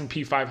 to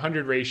S&P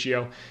 500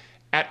 ratio.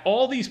 At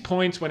all these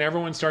points when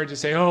everyone started to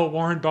say, oh,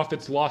 Warren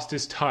Buffett's lost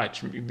his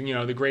touch,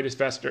 the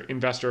greatest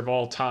investor of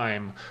all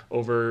time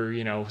over,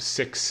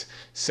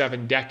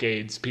 6-7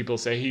 decades, people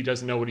say he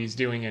doesn't know what he's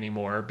doing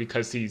anymore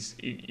because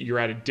you're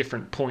at a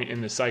different point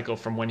in the cycle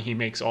from when he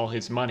makes all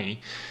his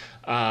money.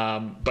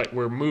 But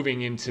we're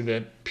moving into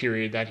the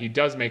period that he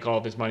does make all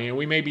of his money. And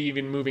we may be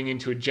even moving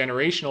into a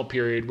generational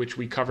period, which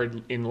we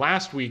covered in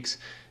last week's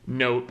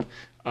note,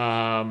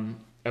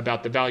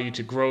 about the value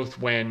to growth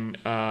when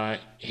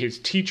his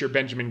teacher,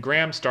 Benjamin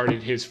Graham,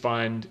 started his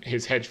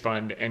hedge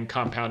fund, and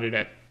compounded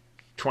at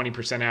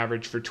 20%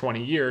 average for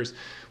 20 years,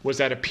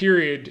 was at a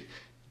period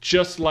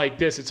just like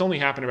this. It's only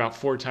happened about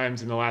 4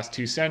 times in the last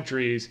 2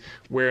 centuries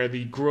where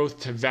the growth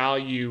to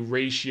value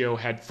ratio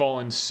had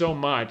fallen so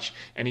much,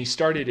 and he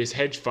started his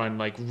hedge fund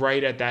like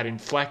right at that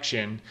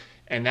inflection,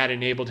 and that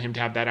enabled him to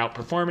have that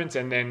outperformance.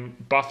 And then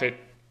Buffett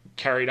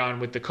carried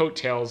on with the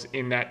coattails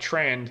in that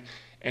trend.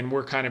 And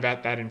we're kind of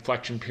at that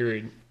inflection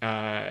period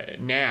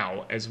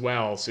now as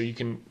well. So you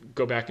can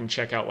go back and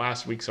check out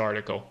last week's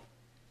article.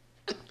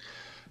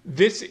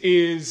 This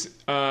is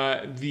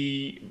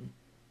the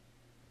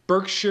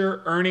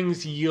Berkshire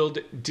earnings yield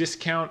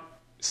discount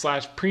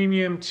 /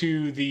 premium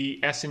to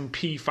the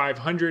S&P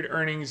 500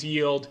 earnings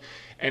yield.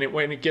 And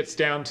when it gets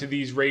down to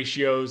these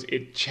ratios,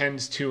 it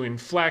tends to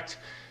inflect.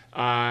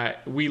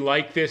 We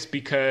like this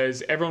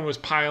because everyone was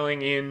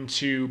piling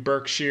into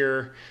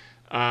Berkshire.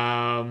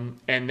 And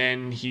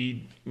then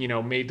he,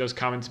 made those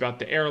comments about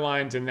the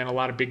airlines, and then a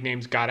lot of big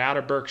names got out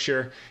of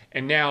Berkshire.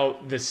 And now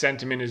the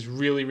sentiment is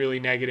really, really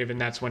negative, and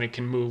that's when it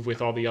can move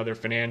with all the other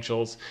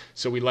financials.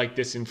 So we like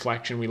this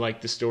inflection. We like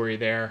the story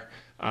there.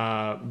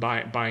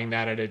 Buying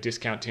that at a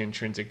discount to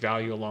intrinsic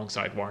value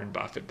alongside Warren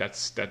Buffett.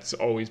 That's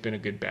always been a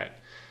good bet.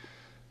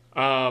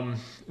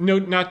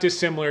 Not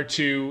dissimilar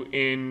to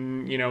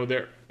in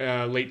the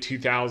late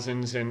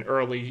 2000s and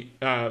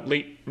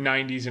late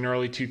 90s and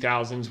early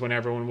 2000s when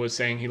everyone was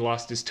saying he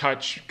lost his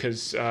touch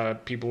because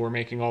people were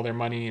making all their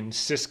money in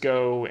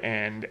Cisco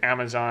and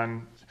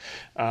Amazon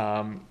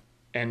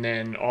And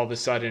then all of a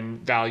sudden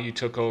value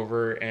took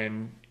over,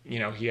 and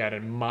he had a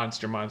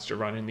monster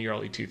run in the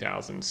early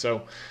 2000s.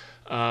 So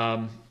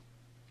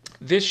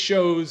this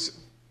shows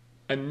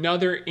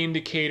another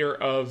indicator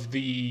of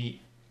the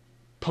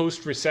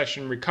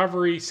post-recession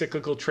recovery.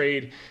 Cyclical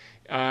trade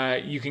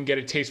you can get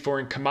a taste for,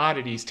 and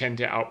commodities tend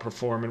to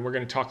outperform, and we're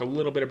going to talk a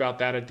little bit about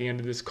that at the end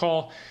of this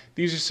call.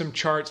 These are some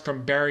charts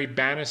from Barry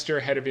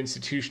Bannister, head of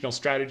institutional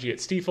strategy at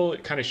Stifel.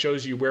 It kind of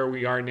shows you where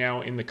we are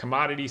now in the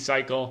commodity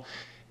cycle,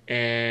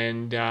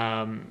 and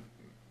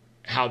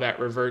how that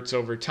reverts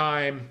over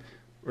time,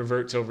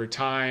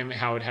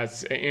 how it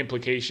has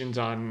implications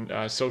on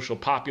social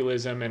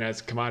populism, and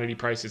as commodity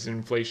prices and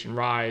inflation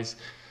rise,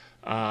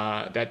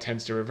 that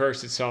tends to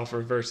reverse itself,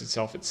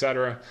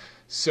 etc.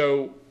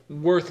 So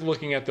worth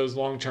looking at those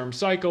long-term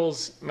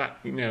cycles,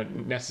 not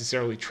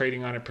necessarily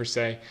trading on it per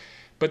se.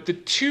 But the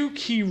two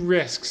key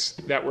risks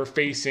that we're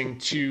facing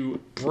to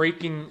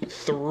breaking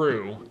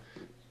through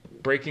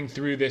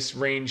this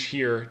range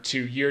here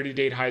to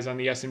year-to-date highs on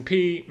the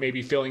S&P,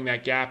 maybe filling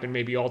that gap and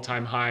maybe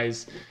all-time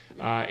highs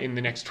in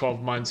the next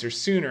 12 months or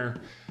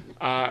sooner.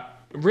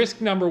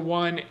 Risk number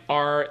one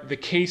are the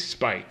case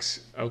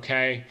spikes,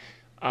 okay?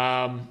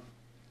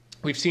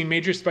 We've seen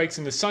major spikes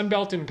in the Sun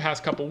Belt in the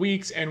past couple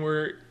weeks,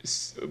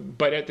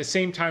 but at the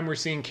same time, we're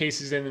seeing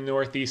cases in the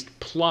Northeast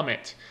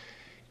plummet.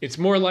 It's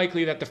more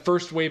likely that the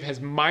first wave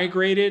has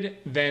migrated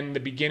than the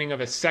beginning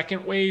of a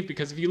second wave,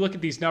 because if you look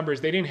at these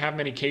numbers, they didn't have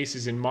many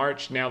cases in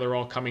March. Now they're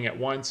all coming at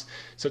once.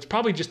 So it's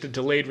probably just a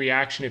delayed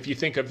reaction. If you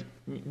think of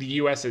the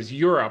U.S. as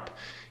Europe,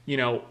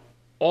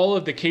 all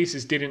of the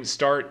cases didn't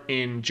start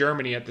in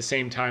Germany at the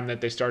same time that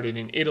they started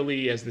in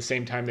Italy, as the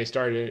same time they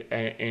started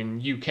in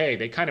UK.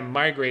 They kind of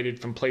migrated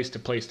from place to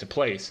place to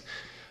place.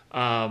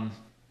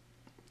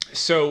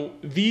 So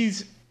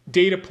these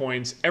data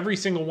points, every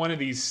single one of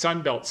these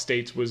Sunbelt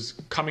states was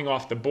coming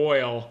off the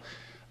boil.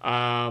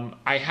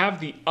 I have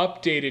the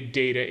updated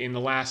data in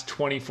the last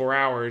 24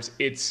 hours.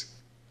 It's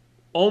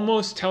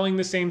almost telling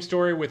the same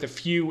story with a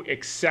few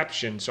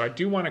exceptions. So I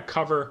do want to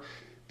cover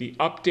the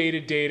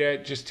updated data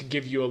just to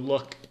give you a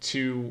look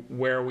to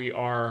where we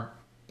are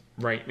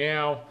right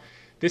now.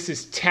 This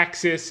is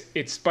Texas.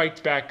 It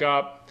spiked back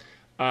up.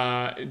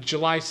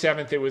 July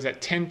 7th, it was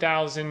at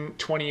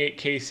 10,028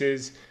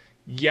 cases.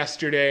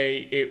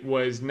 Yesterday, it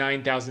was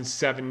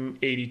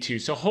 9,782.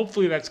 So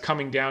hopefully that's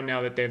coming down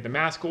now that they have the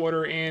mask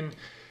order in.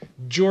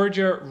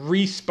 Georgia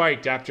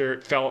re-spiked after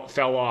it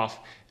fell off.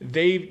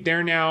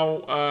 They're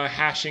now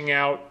hashing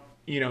out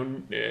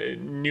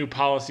new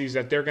policies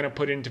that they're going to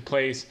put into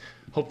place.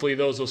 Hopefully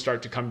those will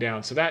start to come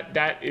down. So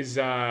that is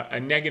a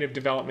negative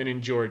development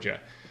in Georgia.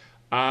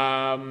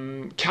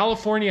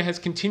 California has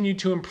continued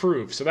to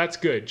improve, so that's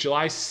good.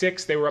 July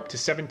 6th, they were up to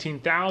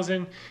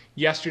 17,000.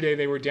 Yesterday,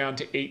 they were down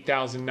to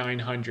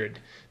 8,900.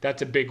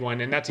 That's a big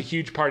one, and that's a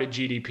huge part of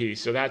GDP,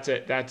 so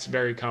that's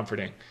very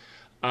comforting.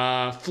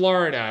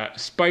 Florida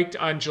spiked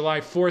on July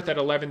 4th at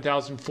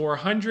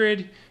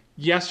 11,400.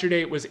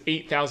 Yesterday, it was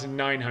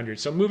 8,900.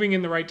 So moving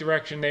in the right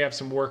direction. They have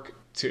some work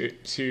to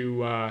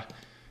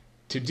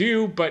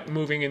do, but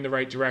moving in the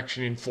right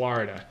direction in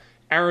Florida.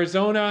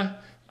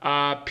 Arizona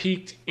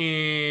peaked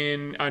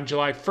on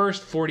July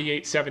 1st,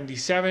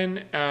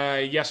 4,877.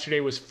 Yesterday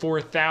was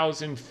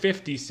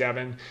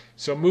 4,057.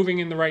 So moving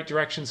in the right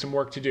direction, some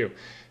work to do.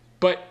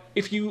 But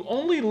if you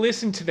only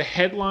listen to the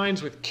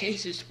headlines with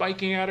cases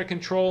spiking out of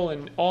control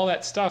and all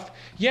that stuff,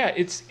 yeah,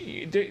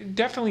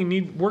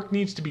 work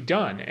needs to be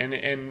done,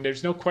 and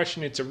there's no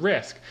question it's a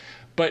risk.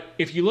 But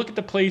if you look at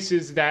the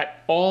places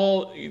that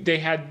they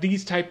had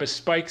these type of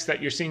spikes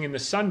that you're seeing in the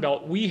Sun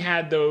Belt, we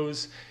had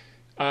those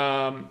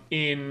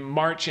in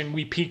March, and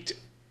we peaked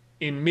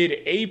in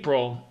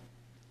mid-April.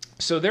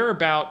 So they're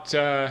about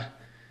 3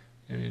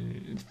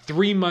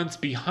 months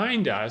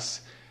behind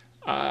us.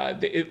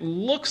 It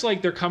looks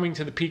like they're coming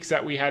to the peaks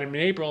that we had in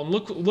mid-April. And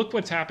look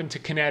what's happened to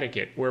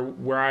Connecticut,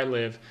 where I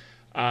live,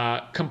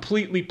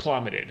 completely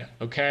plummeted.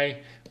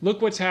 Okay,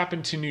 look what's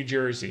happened to New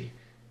Jersey.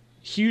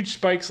 Huge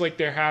spikes like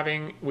they're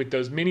having with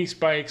those mini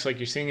spikes like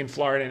you're seeing in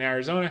Florida and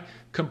Arizona,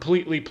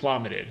 completely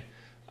plummeted.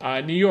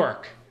 New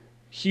York,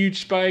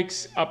 huge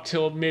spikes up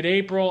till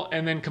mid-April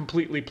and then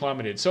completely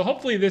plummeted. So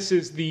hopefully this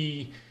is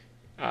the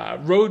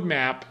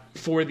roadmap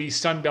for the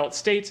Sunbelt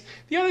states.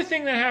 The other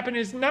thing that happened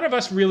is none of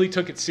us really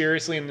took it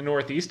seriously in the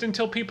Northeast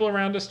until people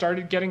around us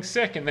started getting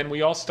sick, and then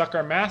we all stuck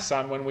our masks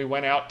on when we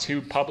went out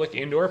to public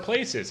indoor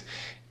places.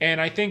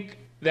 And I think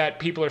that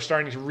people are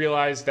starting to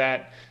realize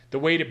that the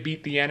way to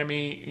beat the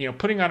enemy,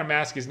 putting on a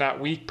mask is not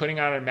weak.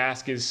 Putting on a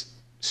mask is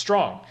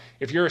strong.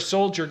 If you're a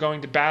soldier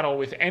going to battle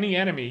with any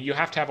enemy, you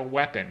have to have a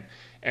weapon.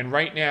 And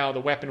right now, the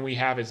weapon we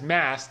have is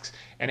masks.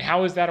 And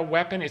how is that a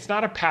weapon? It's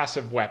not a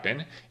passive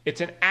weapon. It's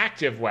an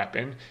active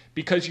weapon,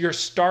 because you're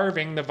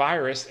starving the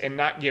virus and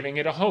not giving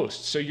it a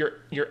host. So you're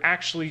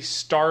actually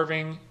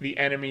starving the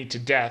enemy to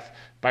death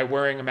by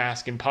wearing a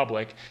mask in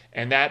public.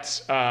 And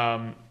that's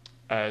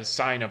a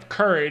sign of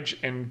courage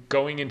and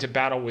going into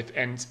battle with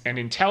and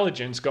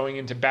intelligence, going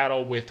into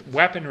battle with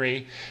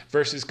weaponry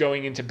versus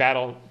going into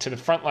battle to the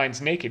front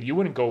lines naked. You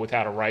wouldn't go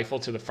without a rifle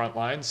to the front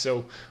lines,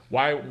 so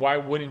why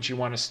wouldn't you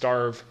want to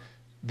starve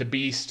the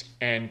beast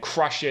and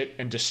crush it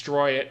and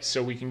destroy it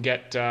so we can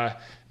get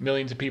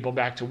millions of people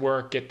back to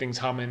work, get things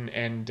humming,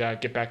 and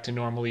get back to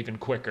normal even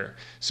quicker.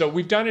 So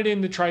we've done it in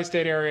the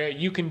tri-state area.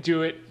 You can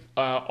do it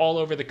all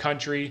over the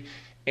country,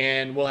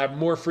 and we'll have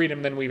more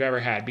freedom than we've ever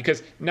had.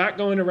 Because not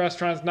going to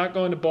restaurants, not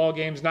going to ball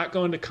games, not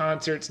going to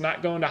concerts,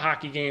 not going to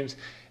hockey games,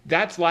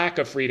 that's lack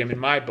of freedom in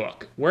my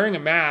book. Wearing a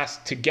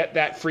mask to get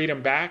that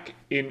freedom back,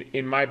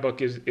 in my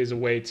book, is a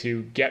way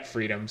to get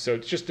freedom. So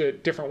it's just a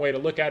different way to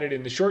look at it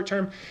in the short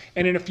term.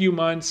 And in a few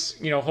months,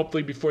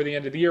 hopefully before the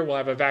end of the year, we'll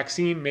have a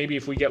vaccine. Maybe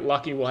if we get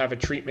lucky, we'll have a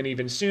treatment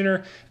even sooner.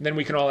 And then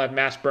we can all have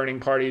mass burning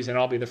parties, and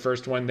I'll be the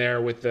first one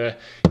there with the,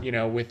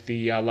 with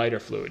the lighter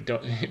fluid.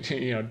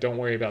 Don't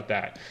worry about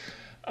that.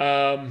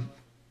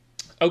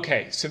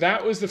 Okay, so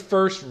that was the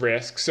first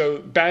risk. So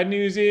bad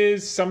news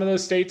is some of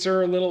those states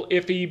are a little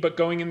iffy, but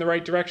going in the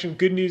right direction.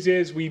 Good news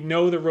is we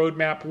know the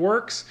roadmap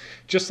works.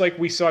 Just like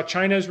we saw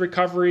China's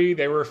recovery,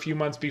 they were a few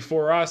months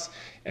before us,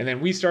 and then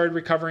we started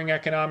recovering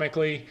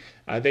economically.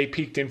 They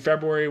peaked in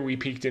February, we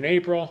peaked in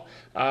April.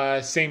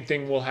 Same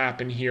thing will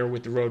happen here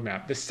with the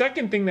roadmap. The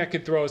second thing that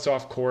could throw us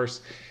off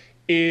course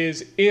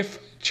is if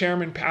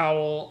Chairman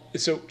Powell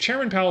has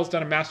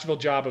done a masterful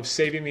job of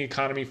saving the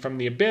economy from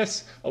the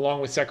abyss,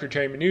 along with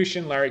Secretary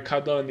Mnuchin, Larry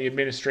Kudlow, and the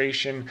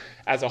administration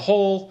as a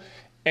whole.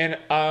 And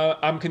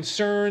I'm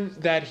concerned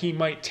that he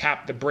might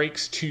tap the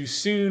brakes too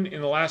soon. In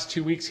the last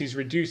 2 weeks, he's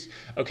reduced.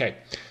 Okay,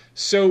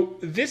 so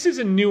this is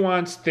a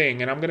nuanced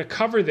thing, and I'm going to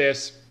cover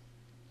this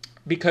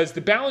because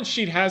the balance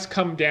sheet has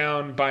come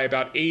down by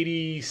about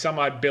 80 some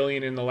odd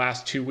billion in the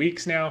last 2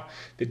 weeks now.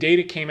 The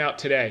data came out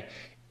today.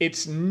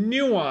 It's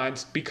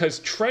nuanced because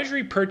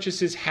Treasury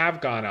purchases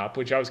have gone up,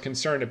 which I was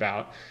concerned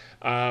about.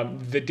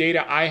 The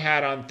data I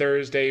had on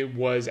Thursday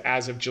was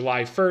as of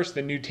July 1st.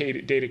 The new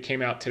data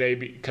came out today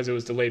because it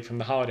was delayed from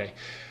the holiday.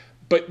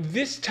 But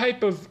this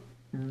type of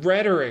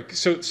rhetoric,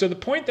 so the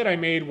point that I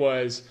made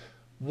was,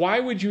 why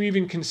would you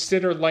even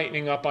consider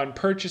lightening up on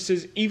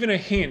purchases, even a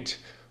hint,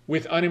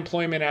 with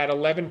unemployment at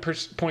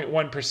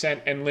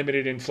 11.1% and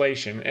limited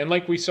inflation? And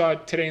like we saw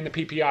today in the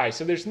PPI,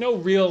 so there's no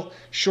real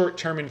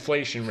short-term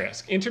inflation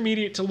risk.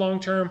 Intermediate to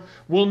long-term,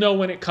 we'll know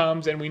when it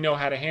comes and we know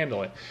how to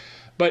handle it.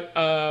 But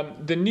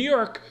the New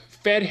York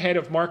Fed head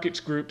of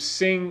markets group,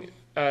 Singh,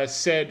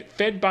 said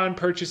Fed bond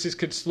purchases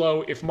could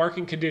slow if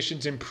market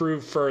conditions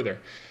improve further.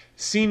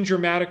 Seen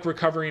dramatic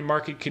recovery in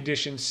market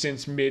conditions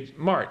since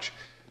mid-March.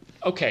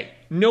 Okay,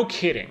 no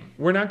kidding.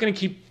 We're not going to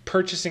keep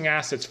purchasing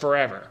assets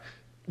forever.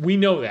 We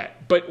know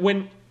that. But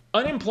when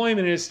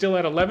unemployment is still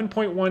at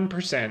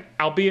 11.1%,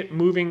 albeit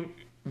moving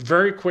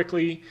very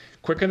quickly,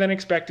 quicker than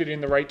expected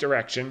in the right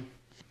direction,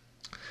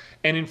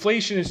 and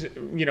inflation is,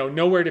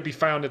 nowhere to be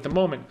found at the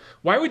moment,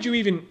 why would you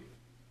even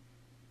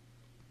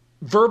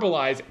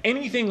verbalize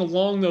anything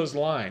along those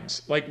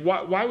lines? Like,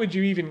 why would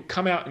you even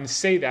come out and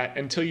say that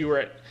until you were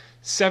at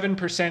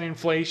 7%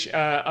 inflation,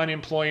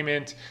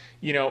 unemployment,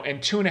 and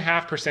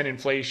 2.5%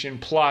 inflation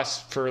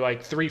plus for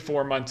like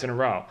 3-4 months in a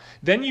row?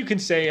 Then you can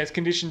say, as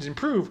conditions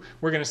improve,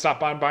 we're going to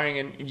stop on buying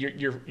and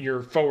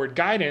your forward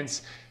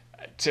guidance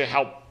to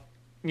help,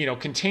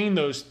 contain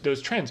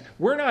those trends.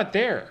 We're not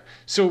there.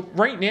 So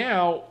right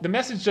now, the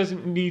message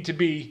doesn't need to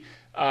be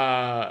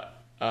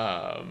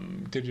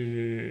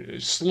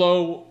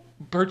slow.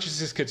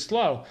 Purchases could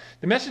slow.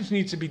 The message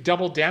needs to be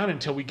doubled down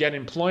until we get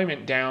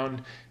unemployment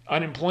down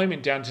to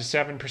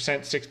 7%,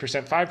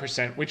 6%,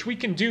 5%, which we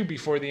can do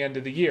before the end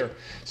of the year,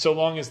 so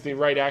long as the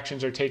right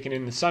actions are taken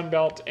in the Sun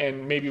Belt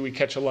and maybe we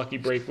catch a lucky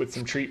break with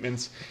some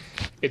treatments,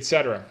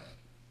 etc.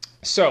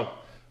 So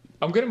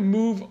I'm going to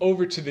move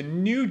over to the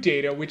new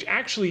data, which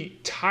actually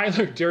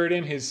Tyler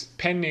Durden, his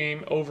pen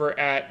name over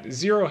at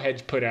Zero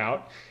Hedge, put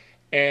out.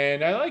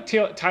 And I like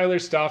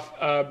Tyler's stuff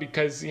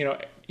because,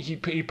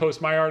 he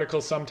posts my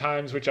articles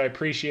sometimes, which I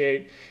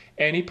appreciate.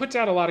 And he puts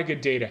out a lot of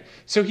good data.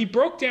 So he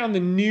broke down the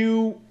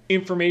new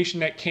information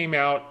that came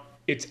out.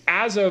 It's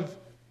as of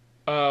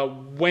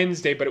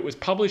Wednesday, but it was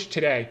published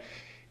today.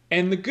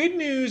 And the good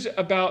news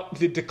about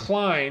the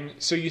decline,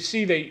 so you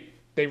see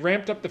they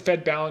ramped up the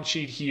Fed balance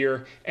sheet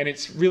here, and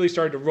it's really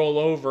started to roll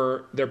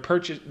over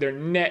their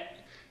net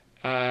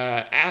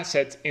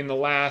assets in the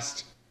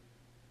last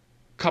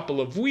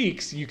couple of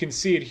weeks. You can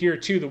see it here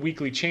too, the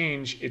weekly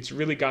change. It's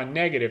really gone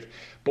negative.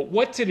 But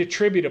what's it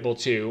attributable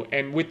to?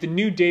 And with the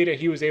new data,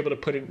 he was able to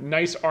put a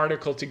nice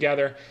article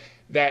together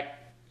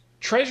that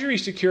Treasury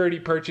security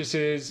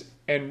purchases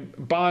and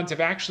bonds have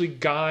actually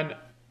gone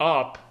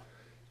up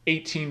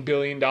 $18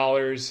 billion.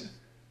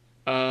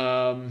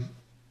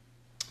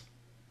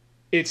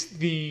 It's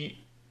the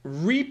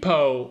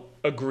repo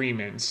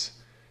agreements.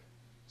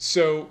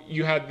 So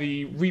you had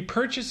the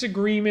repurchase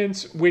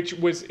agreements, which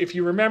was, if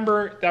you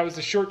remember, that was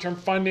the short-term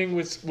funding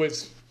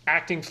was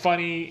acting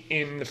funny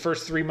in the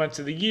first 3 months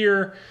of the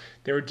year.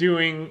 They were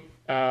doing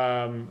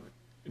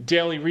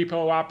daily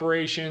repo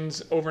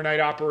operations, overnight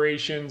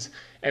operations,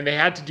 and they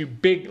had to do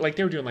big, like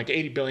they were doing like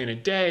 80 billion a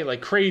day,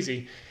 like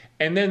crazy.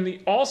 And then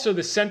also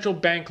the central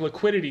bank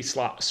liquidity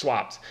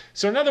swaps.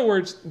 So in other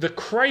words, the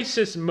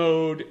crisis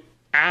mode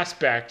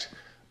aspect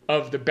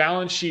of the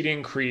balance sheet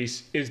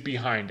increase is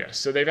behind us.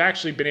 So they've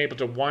actually been able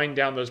to wind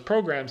down those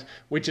programs,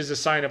 which is a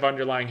sign of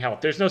underlying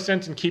health. There's no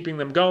sense in keeping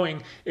them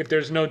going if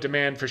there's no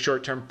demand for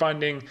short-term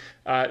funding.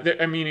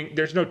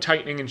 There's no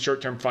tightening in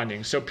short-term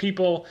funding. So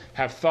people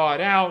have thawed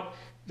out.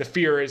 The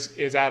fear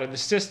is out of the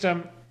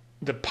system.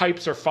 The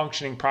pipes are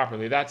functioning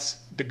properly. That's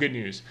the good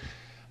news.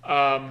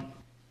 And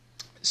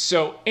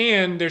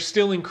they're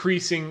still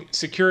increasing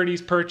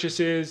securities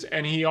purchases.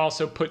 And he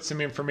also put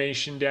some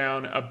information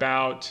down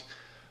about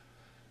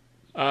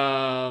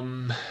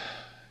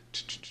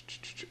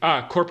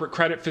corporate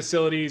credit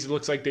facilities. It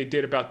looks like they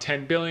did about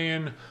 10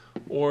 billion,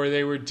 or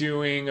they were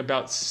doing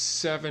about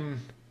 7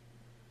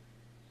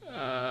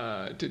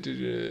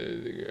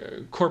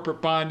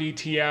 corporate bond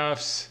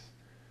ETFs.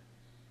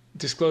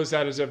 Disclosed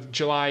that as of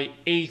July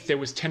 8th, there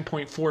was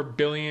 10.4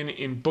 billion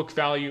in book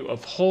value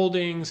of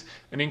holdings,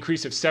 an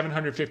increase of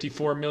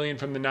 754 million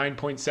from the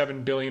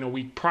 9.7 billion a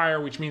week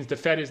prior, which means the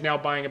Fed is now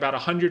buying about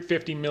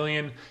 150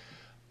 million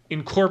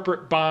in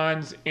corporate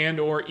bonds and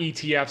or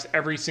ETFs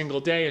every single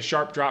day, a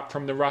sharp drop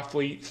from the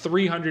roughly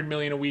 300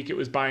 million a week it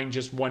was buying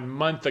just 1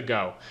 month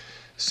ago.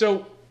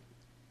 So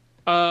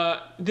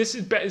so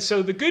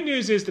the good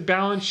news is the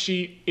balance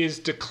sheet is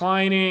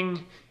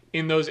declining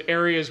in those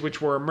areas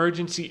which were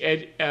emergency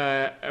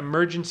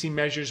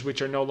measures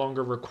which are no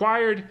longer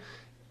required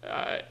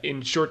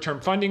in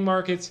short-term funding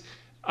markets.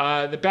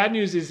 The bad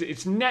news is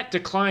it's net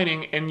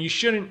declining, and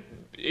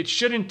it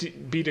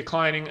shouldn't be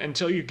declining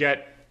until you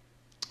get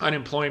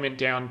unemployment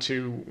down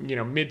to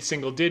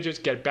mid-single digits,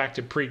 get back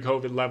to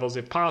pre-COVID levels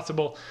if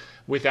possible,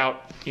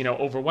 without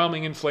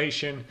overwhelming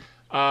inflation.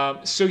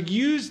 So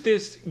use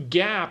this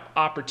gap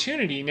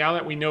opportunity now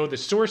that we know the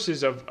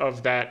sources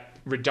of that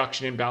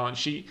reduction in balance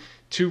sheet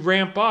to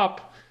ramp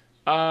up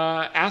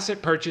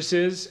asset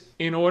purchases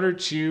in order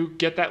to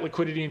get that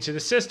liquidity into the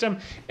system.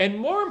 And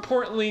more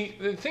importantly,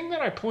 the thing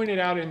that I pointed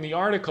out in the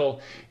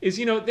article is,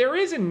 there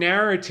is a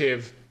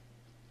narrative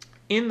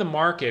in the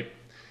market,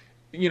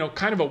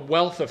 kind of a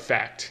wealth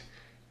effect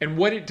and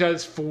what it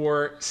does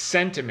for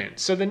sentiment.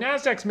 So the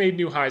Nasdaq's made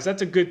new highs.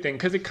 That's a good thing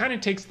because it kind of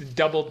takes the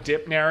double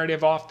dip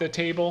narrative off the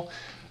table.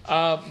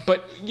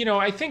 But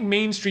I think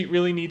Main Street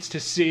really needs to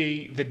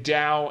see the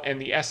Dow and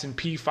the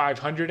S&P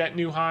 500 at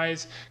new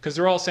highs, because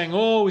they're all saying,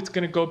 oh, it's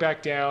going to go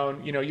back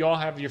down. You all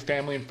have your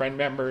family and friend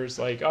members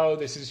like, oh,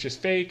 this is just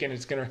fake and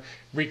it's going to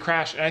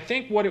recrash. And I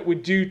think what it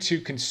would do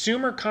to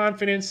consumer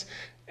confidence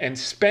and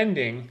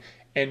spending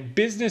and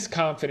business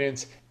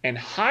confidence and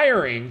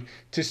hiring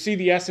to see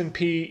the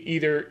S&P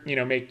either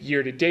make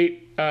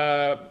year-to-date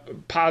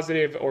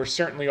positive or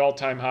certainly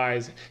all-time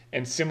highs,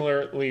 and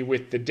similarly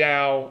with the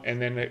Dow,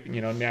 and then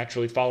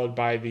naturally followed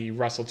by the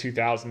Russell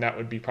 2000. That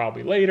would be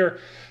probably later.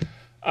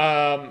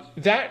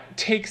 That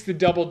takes the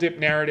double dip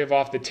narrative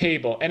off the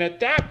table, and at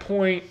that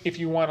point, if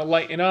you want to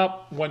lighten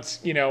up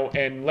once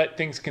and let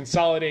things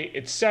consolidate,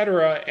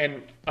 etc.,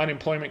 and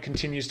unemployment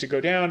continues to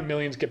go down,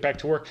 millions get back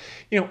to work,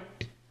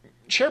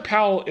 Chair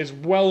Powell is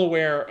well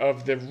aware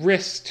of the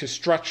risks to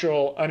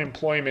structural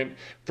unemployment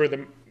for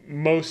the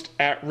most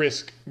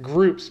at-risk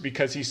groups,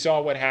 because he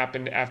saw what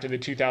happened after the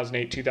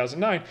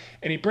 2008-2009,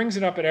 and he brings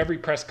it up at every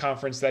press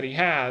conference that he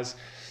has.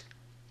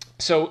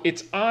 So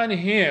it's on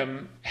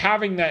him,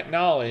 having that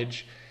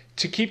knowledge,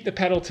 to keep the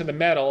pedal to the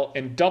metal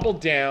and double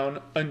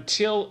down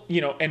until,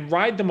 and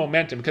ride the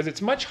momentum, because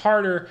it's much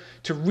harder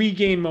to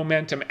regain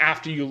momentum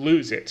after you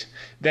lose it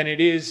than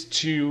it is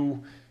to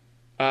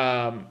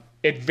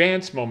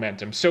advance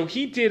momentum. So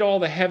he did all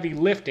the heavy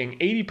lifting,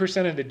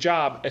 80% of the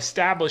job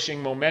establishing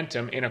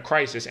momentum in a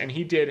crisis, and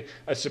he did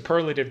a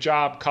superlative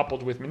job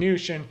coupled with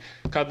Mnuchin,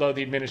 Kudlow,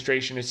 the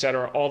administration,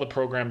 etc. All the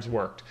programs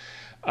worked.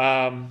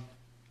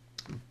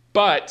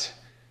 But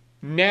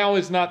now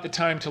is not the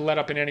time to let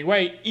up in any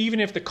way, even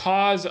if the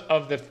cause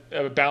of the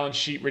balance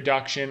sheet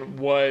reduction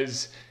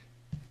was,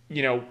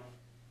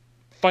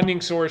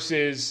 funding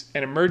sources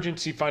and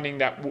emergency funding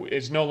that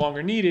is no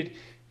longer needed.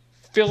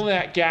 Fill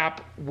that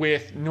gap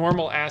with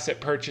normal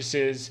asset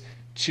purchases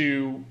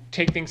to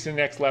take things to the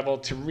next level,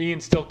 to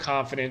reinstill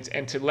confidence,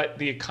 and to let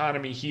the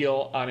economy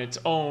heal on its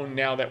own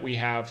now that we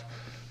have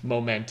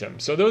momentum.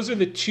 So those are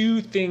the two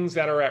things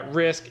that are at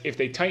risk if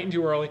they tighten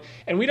too early.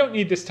 And we don't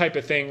need this type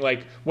of thing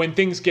like, when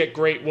things get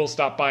great, we'll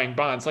stop buying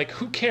bonds. Like,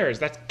 who cares?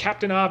 That's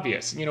Captain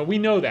Obvious. We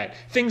know that.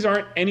 Things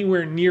aren't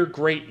anywhere near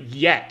great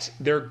yet.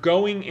 They're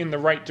going in the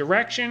right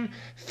direction,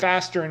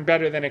 faster and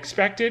better than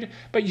expected,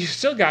 but you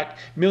still got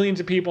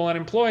millions of people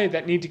unemployed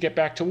that need to get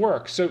back to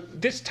work. So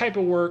this type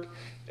of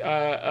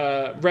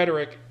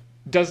rhetoric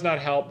does not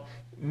help,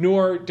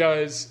 nor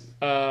does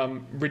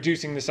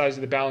reducing the size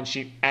of the balance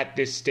sheet at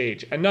this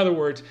stage. In other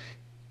words,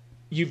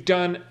 you've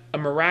done a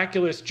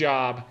miraculous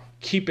job.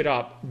 Keep it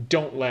up.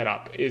 Don't let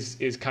up is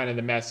kind of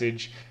the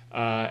message.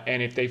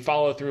 And if they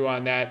follow through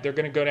on that, they're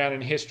going to go down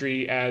in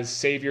history as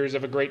saviors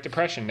of a Great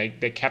Depression.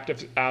 They kept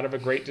us out of a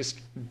Great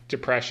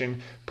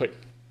Depression, put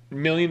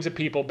millions of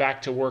people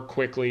back to work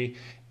quickly,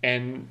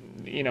 and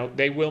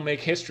they will make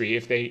history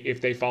if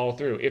they follow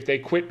through. If they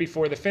quit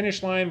before the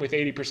finish line with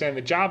 80% of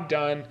the job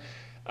done,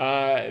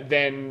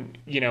 then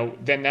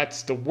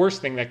that's the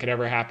worst thing that could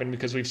ever happen,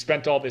 because we've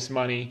spent all this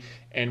money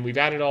and we've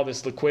added all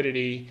this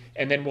liquidity,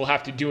 and then we'll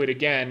have to do it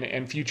again,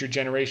 and future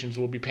generations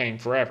will be paying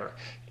forever.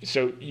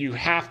 So you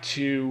have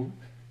to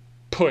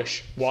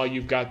push while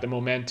you've got the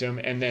momentum,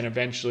 and then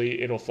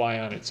eventually it'll fly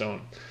on its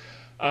own.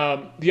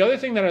 The other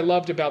thing that I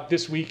loved about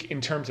this week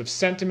in terms of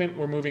sentiment,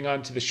 we're moving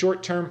on to the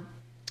short term.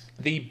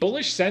 The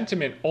bullish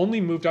sentiment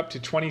only moved up to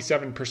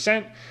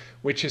 27%,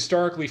 which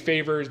historically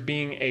favors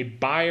being a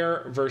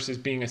buyer versus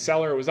being a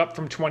seller. It was up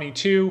from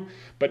 22,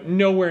 but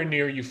nowhere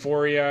near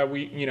euphoria.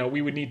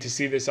 We would need to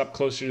see this up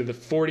closer to the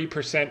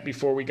 40%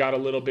 before we got a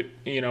little bit,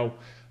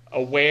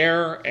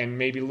 aware and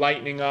maybe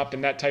lightening up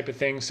and that type of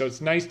thing. So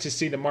it's nice to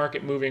see the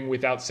market moving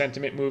without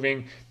sentiment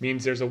moving.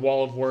 Means there's a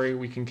wall of worry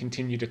we can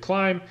continue to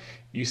climb.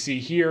 You see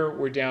here,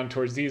 we're down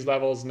towards these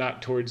levels,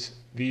 not towards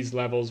these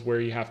levels where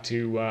you have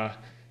to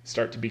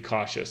start to be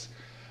cautious.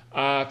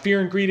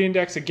 Fear and greed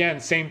index, again,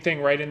 same thing,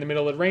 right in the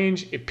middle of the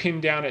range. It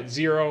pinned down at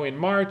 0 in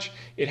March.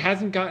 It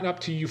hasn't gotten up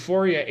to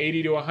euphoria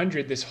 80 to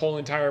 100 this whole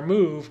entire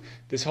move,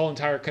 this whole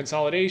entire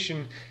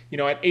consolidation.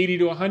 At 80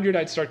 to 100,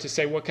 I'd start to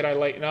say, what could I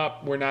lighten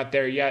up? We're not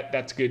there yet.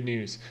 That's good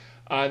news.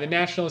 The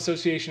National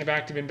Association of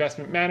Active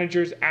Investment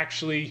Managers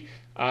actually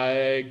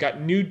got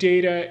new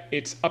data.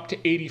 It's up to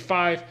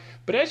 85.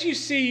 But as you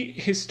see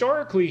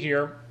historically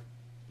here,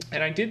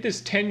 and I did this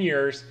 10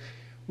 years,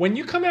 when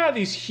you come out of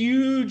these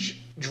huge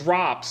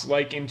drops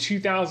like in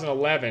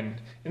 2011,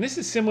 and this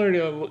is similar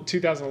to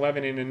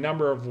 2011 in a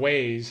number of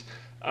ways,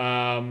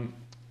 but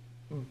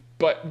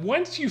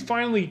once you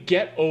finally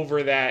get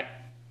over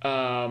that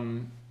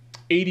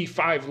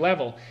 85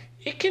 level,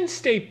 it can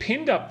stay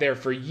pinned up there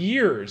for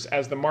years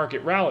as the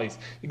market rallies.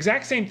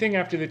 Exact same thing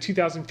after the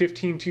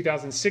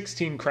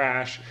 2015-2016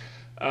 crash.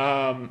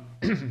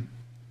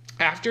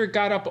 After it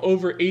got up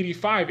over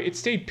 85, it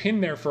stayed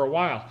pinned there for a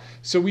while.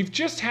 So we've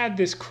just had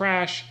this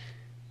crash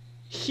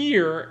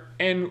here,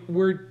 and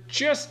we're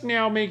just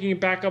now making it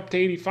back up to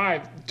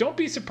 85. Don't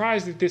be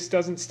surprised if this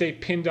doesn't stay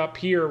pinned up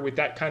here with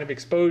that kind of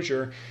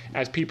exposure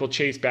as people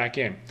chase back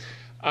in.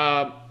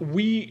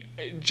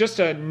 Just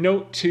a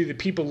note to the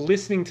people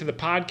listening to the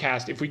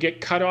podcast, if we get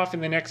cut off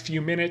in the next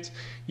few minutes,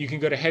 you can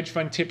go to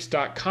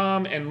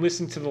hedgefundtips.com and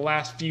listen to the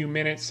last few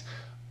minutes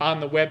on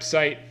the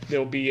website.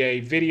 There'll be a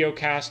video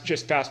cast.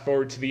 Just fast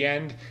forward to the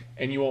end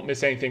and you won't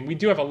miss anything. We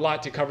do have a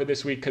lot to cover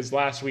this week because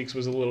last week's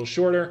was a little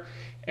shorter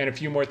and a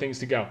few more things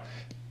to go.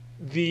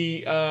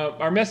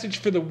 Our message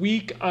for the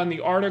week on the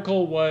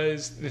article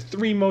was the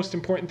 3 most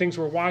important things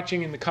we're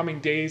watching in the coming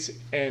days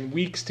and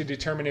weeks to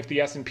determine if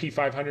the S&P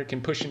 500 can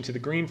push into the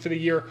green for the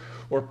year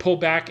or pull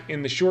back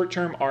in the short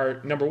term. Our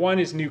number 1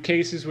 is new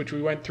cases, which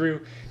we went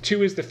through.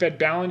 2 is the Fed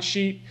balance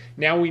sheet.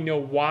 Now we know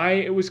why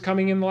it was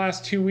coming in the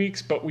last 2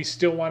 weeks, but we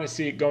still want to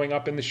see it going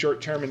up in the short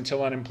term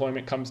until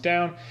unemployment comes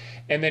down.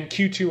 And then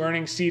Q2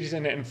 earnings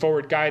season and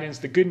forward guidance.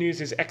 The good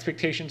news is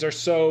expectations are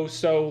so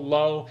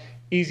low.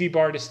 Easy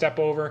bar to step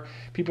over.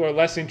 People are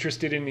less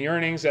interested in the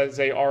earnings as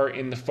they are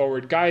in the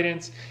forward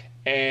guidance,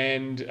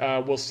 and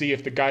we'll see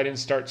if the guidance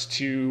starts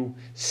to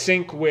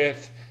sync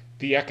with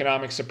the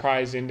economic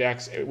surprise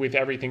index, with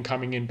everything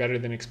coming in better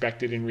than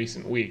expected in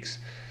recent weeks.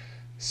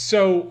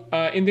 So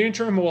in the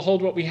interim, we'll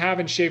hold what we have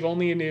and shave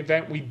only in the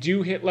event we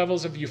do hit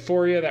levels of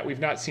euphoria that we've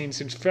not seen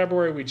since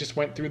February. We just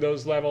went through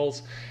those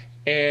levels.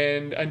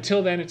 And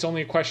until then, it's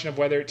only a question of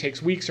whether it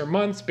takes weeks or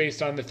months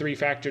based on the 3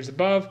 factors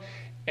above.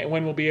 And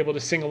when we'll be able to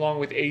sing along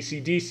with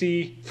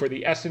AC/DC for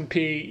the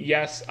S&P.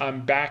 Yes,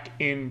 I'm back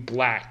in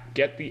black.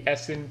 Get the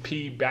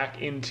S&P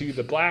back into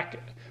the black.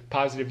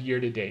 Positive year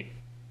to date.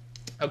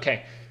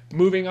 Okay,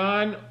 moving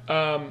on.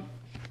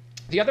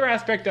 The other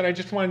aspect that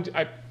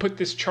I put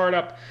this chart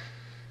up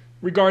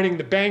regarding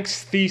the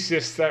bank's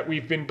thesis that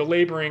we've been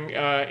belaboring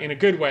in a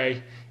good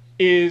way,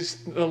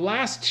 is the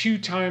last 2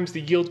 times the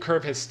yield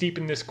curve has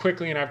steepened this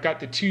quickly, and I've got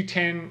the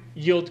 210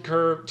 yield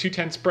curve,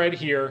 210 spread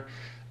here,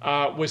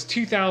 was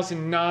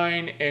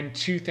 2009 and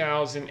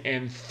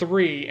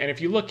 2003. And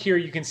if you look here,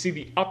 you can see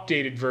the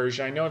updated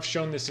version. I know I've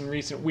shown this in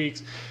recent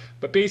weeks,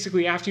 but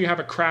basically after you have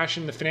a crash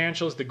in the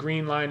financials, the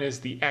green line is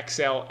the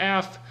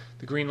XLF,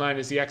 the green line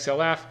is the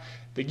XLF,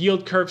 the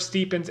yield curve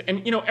steepens.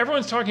 And,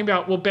 everyone's talking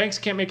about, well, banks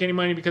can't make any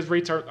money because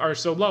rates are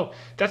so low.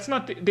 That's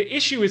not the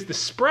issue is the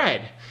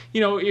spread.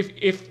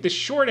 If the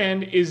short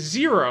end is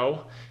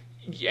 0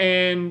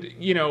 and,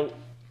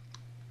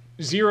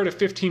 0 to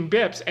 15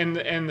 bips,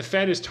 and the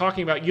Fed is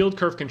talking about yield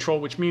curve control,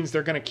 which means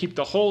they're going to keep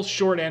the whole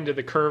short end of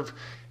the curve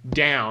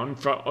down.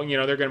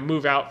 They're going to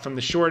move out from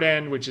the short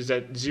end, which is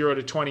at 0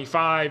 to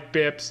 25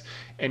 bips,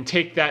 and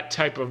take that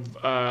type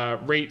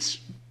of rates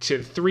to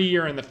the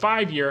 3-year and the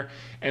 5-year,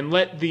 and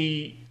let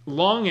the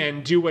long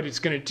end do what it's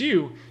going to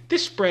do.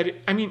 This spread,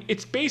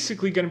 it's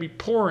basically going to be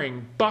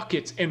pouring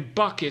buckets and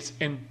buckets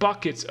and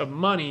buckets of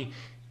money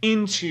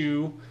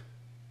into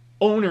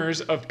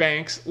owners of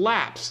banks'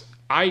 laps,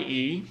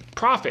 i.e.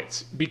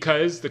 profits,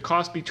 because the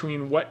cost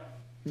between what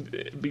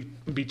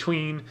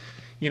between,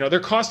 their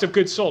cost of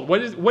goods sold.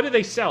 What do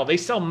they sell? They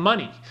sell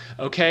money.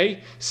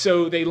 Okay,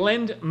 so they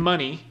lend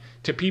money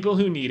to people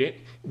who need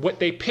it. What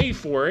they pay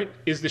for it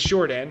is the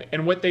short end,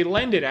 and what they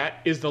lend it at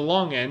is the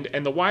long end.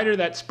 And the wider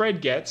that spread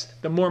gets,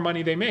 the more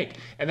money they make.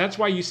 And that's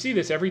why you see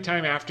this every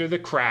time after the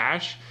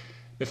crash.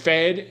 The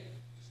Fed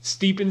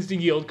steepens the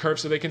yield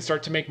curve so they can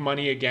start to make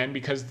money again,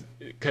 because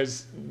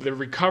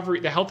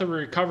the health of a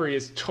recovery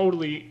is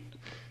totally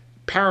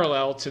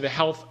parallel to the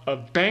health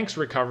of banks'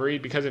 recovery,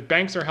 because if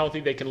banks are healthy,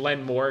 they can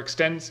lend more,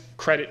 extends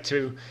credit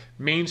to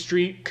Main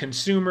Street,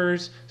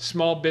 consumers,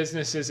 small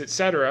businesses,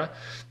 etc.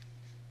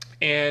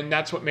 And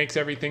that's what makes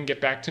everything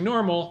get back to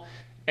normal.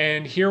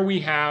 And here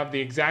we have the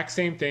exact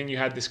same thing. You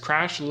had this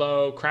crash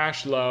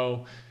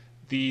low,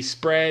 the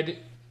spread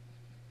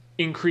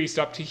increased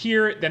up to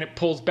here, then it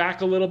pulls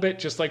back a little bit,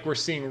 just like we're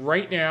seeing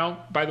right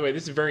now. By the way,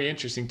 this is very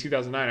interesting.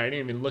 2009, I didn't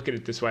even look at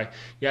it this way.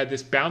 You had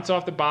this bounce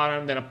off the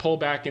bottom, then a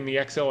pullback in the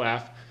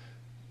XLF,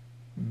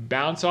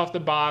 bounce off the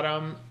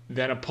bottom,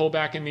 then a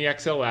pullback in the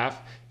XLF.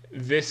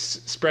 This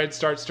spread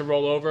starts to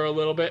roll over a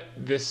little bit.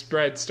 This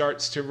spread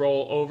starts to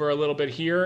roll over a little bit here,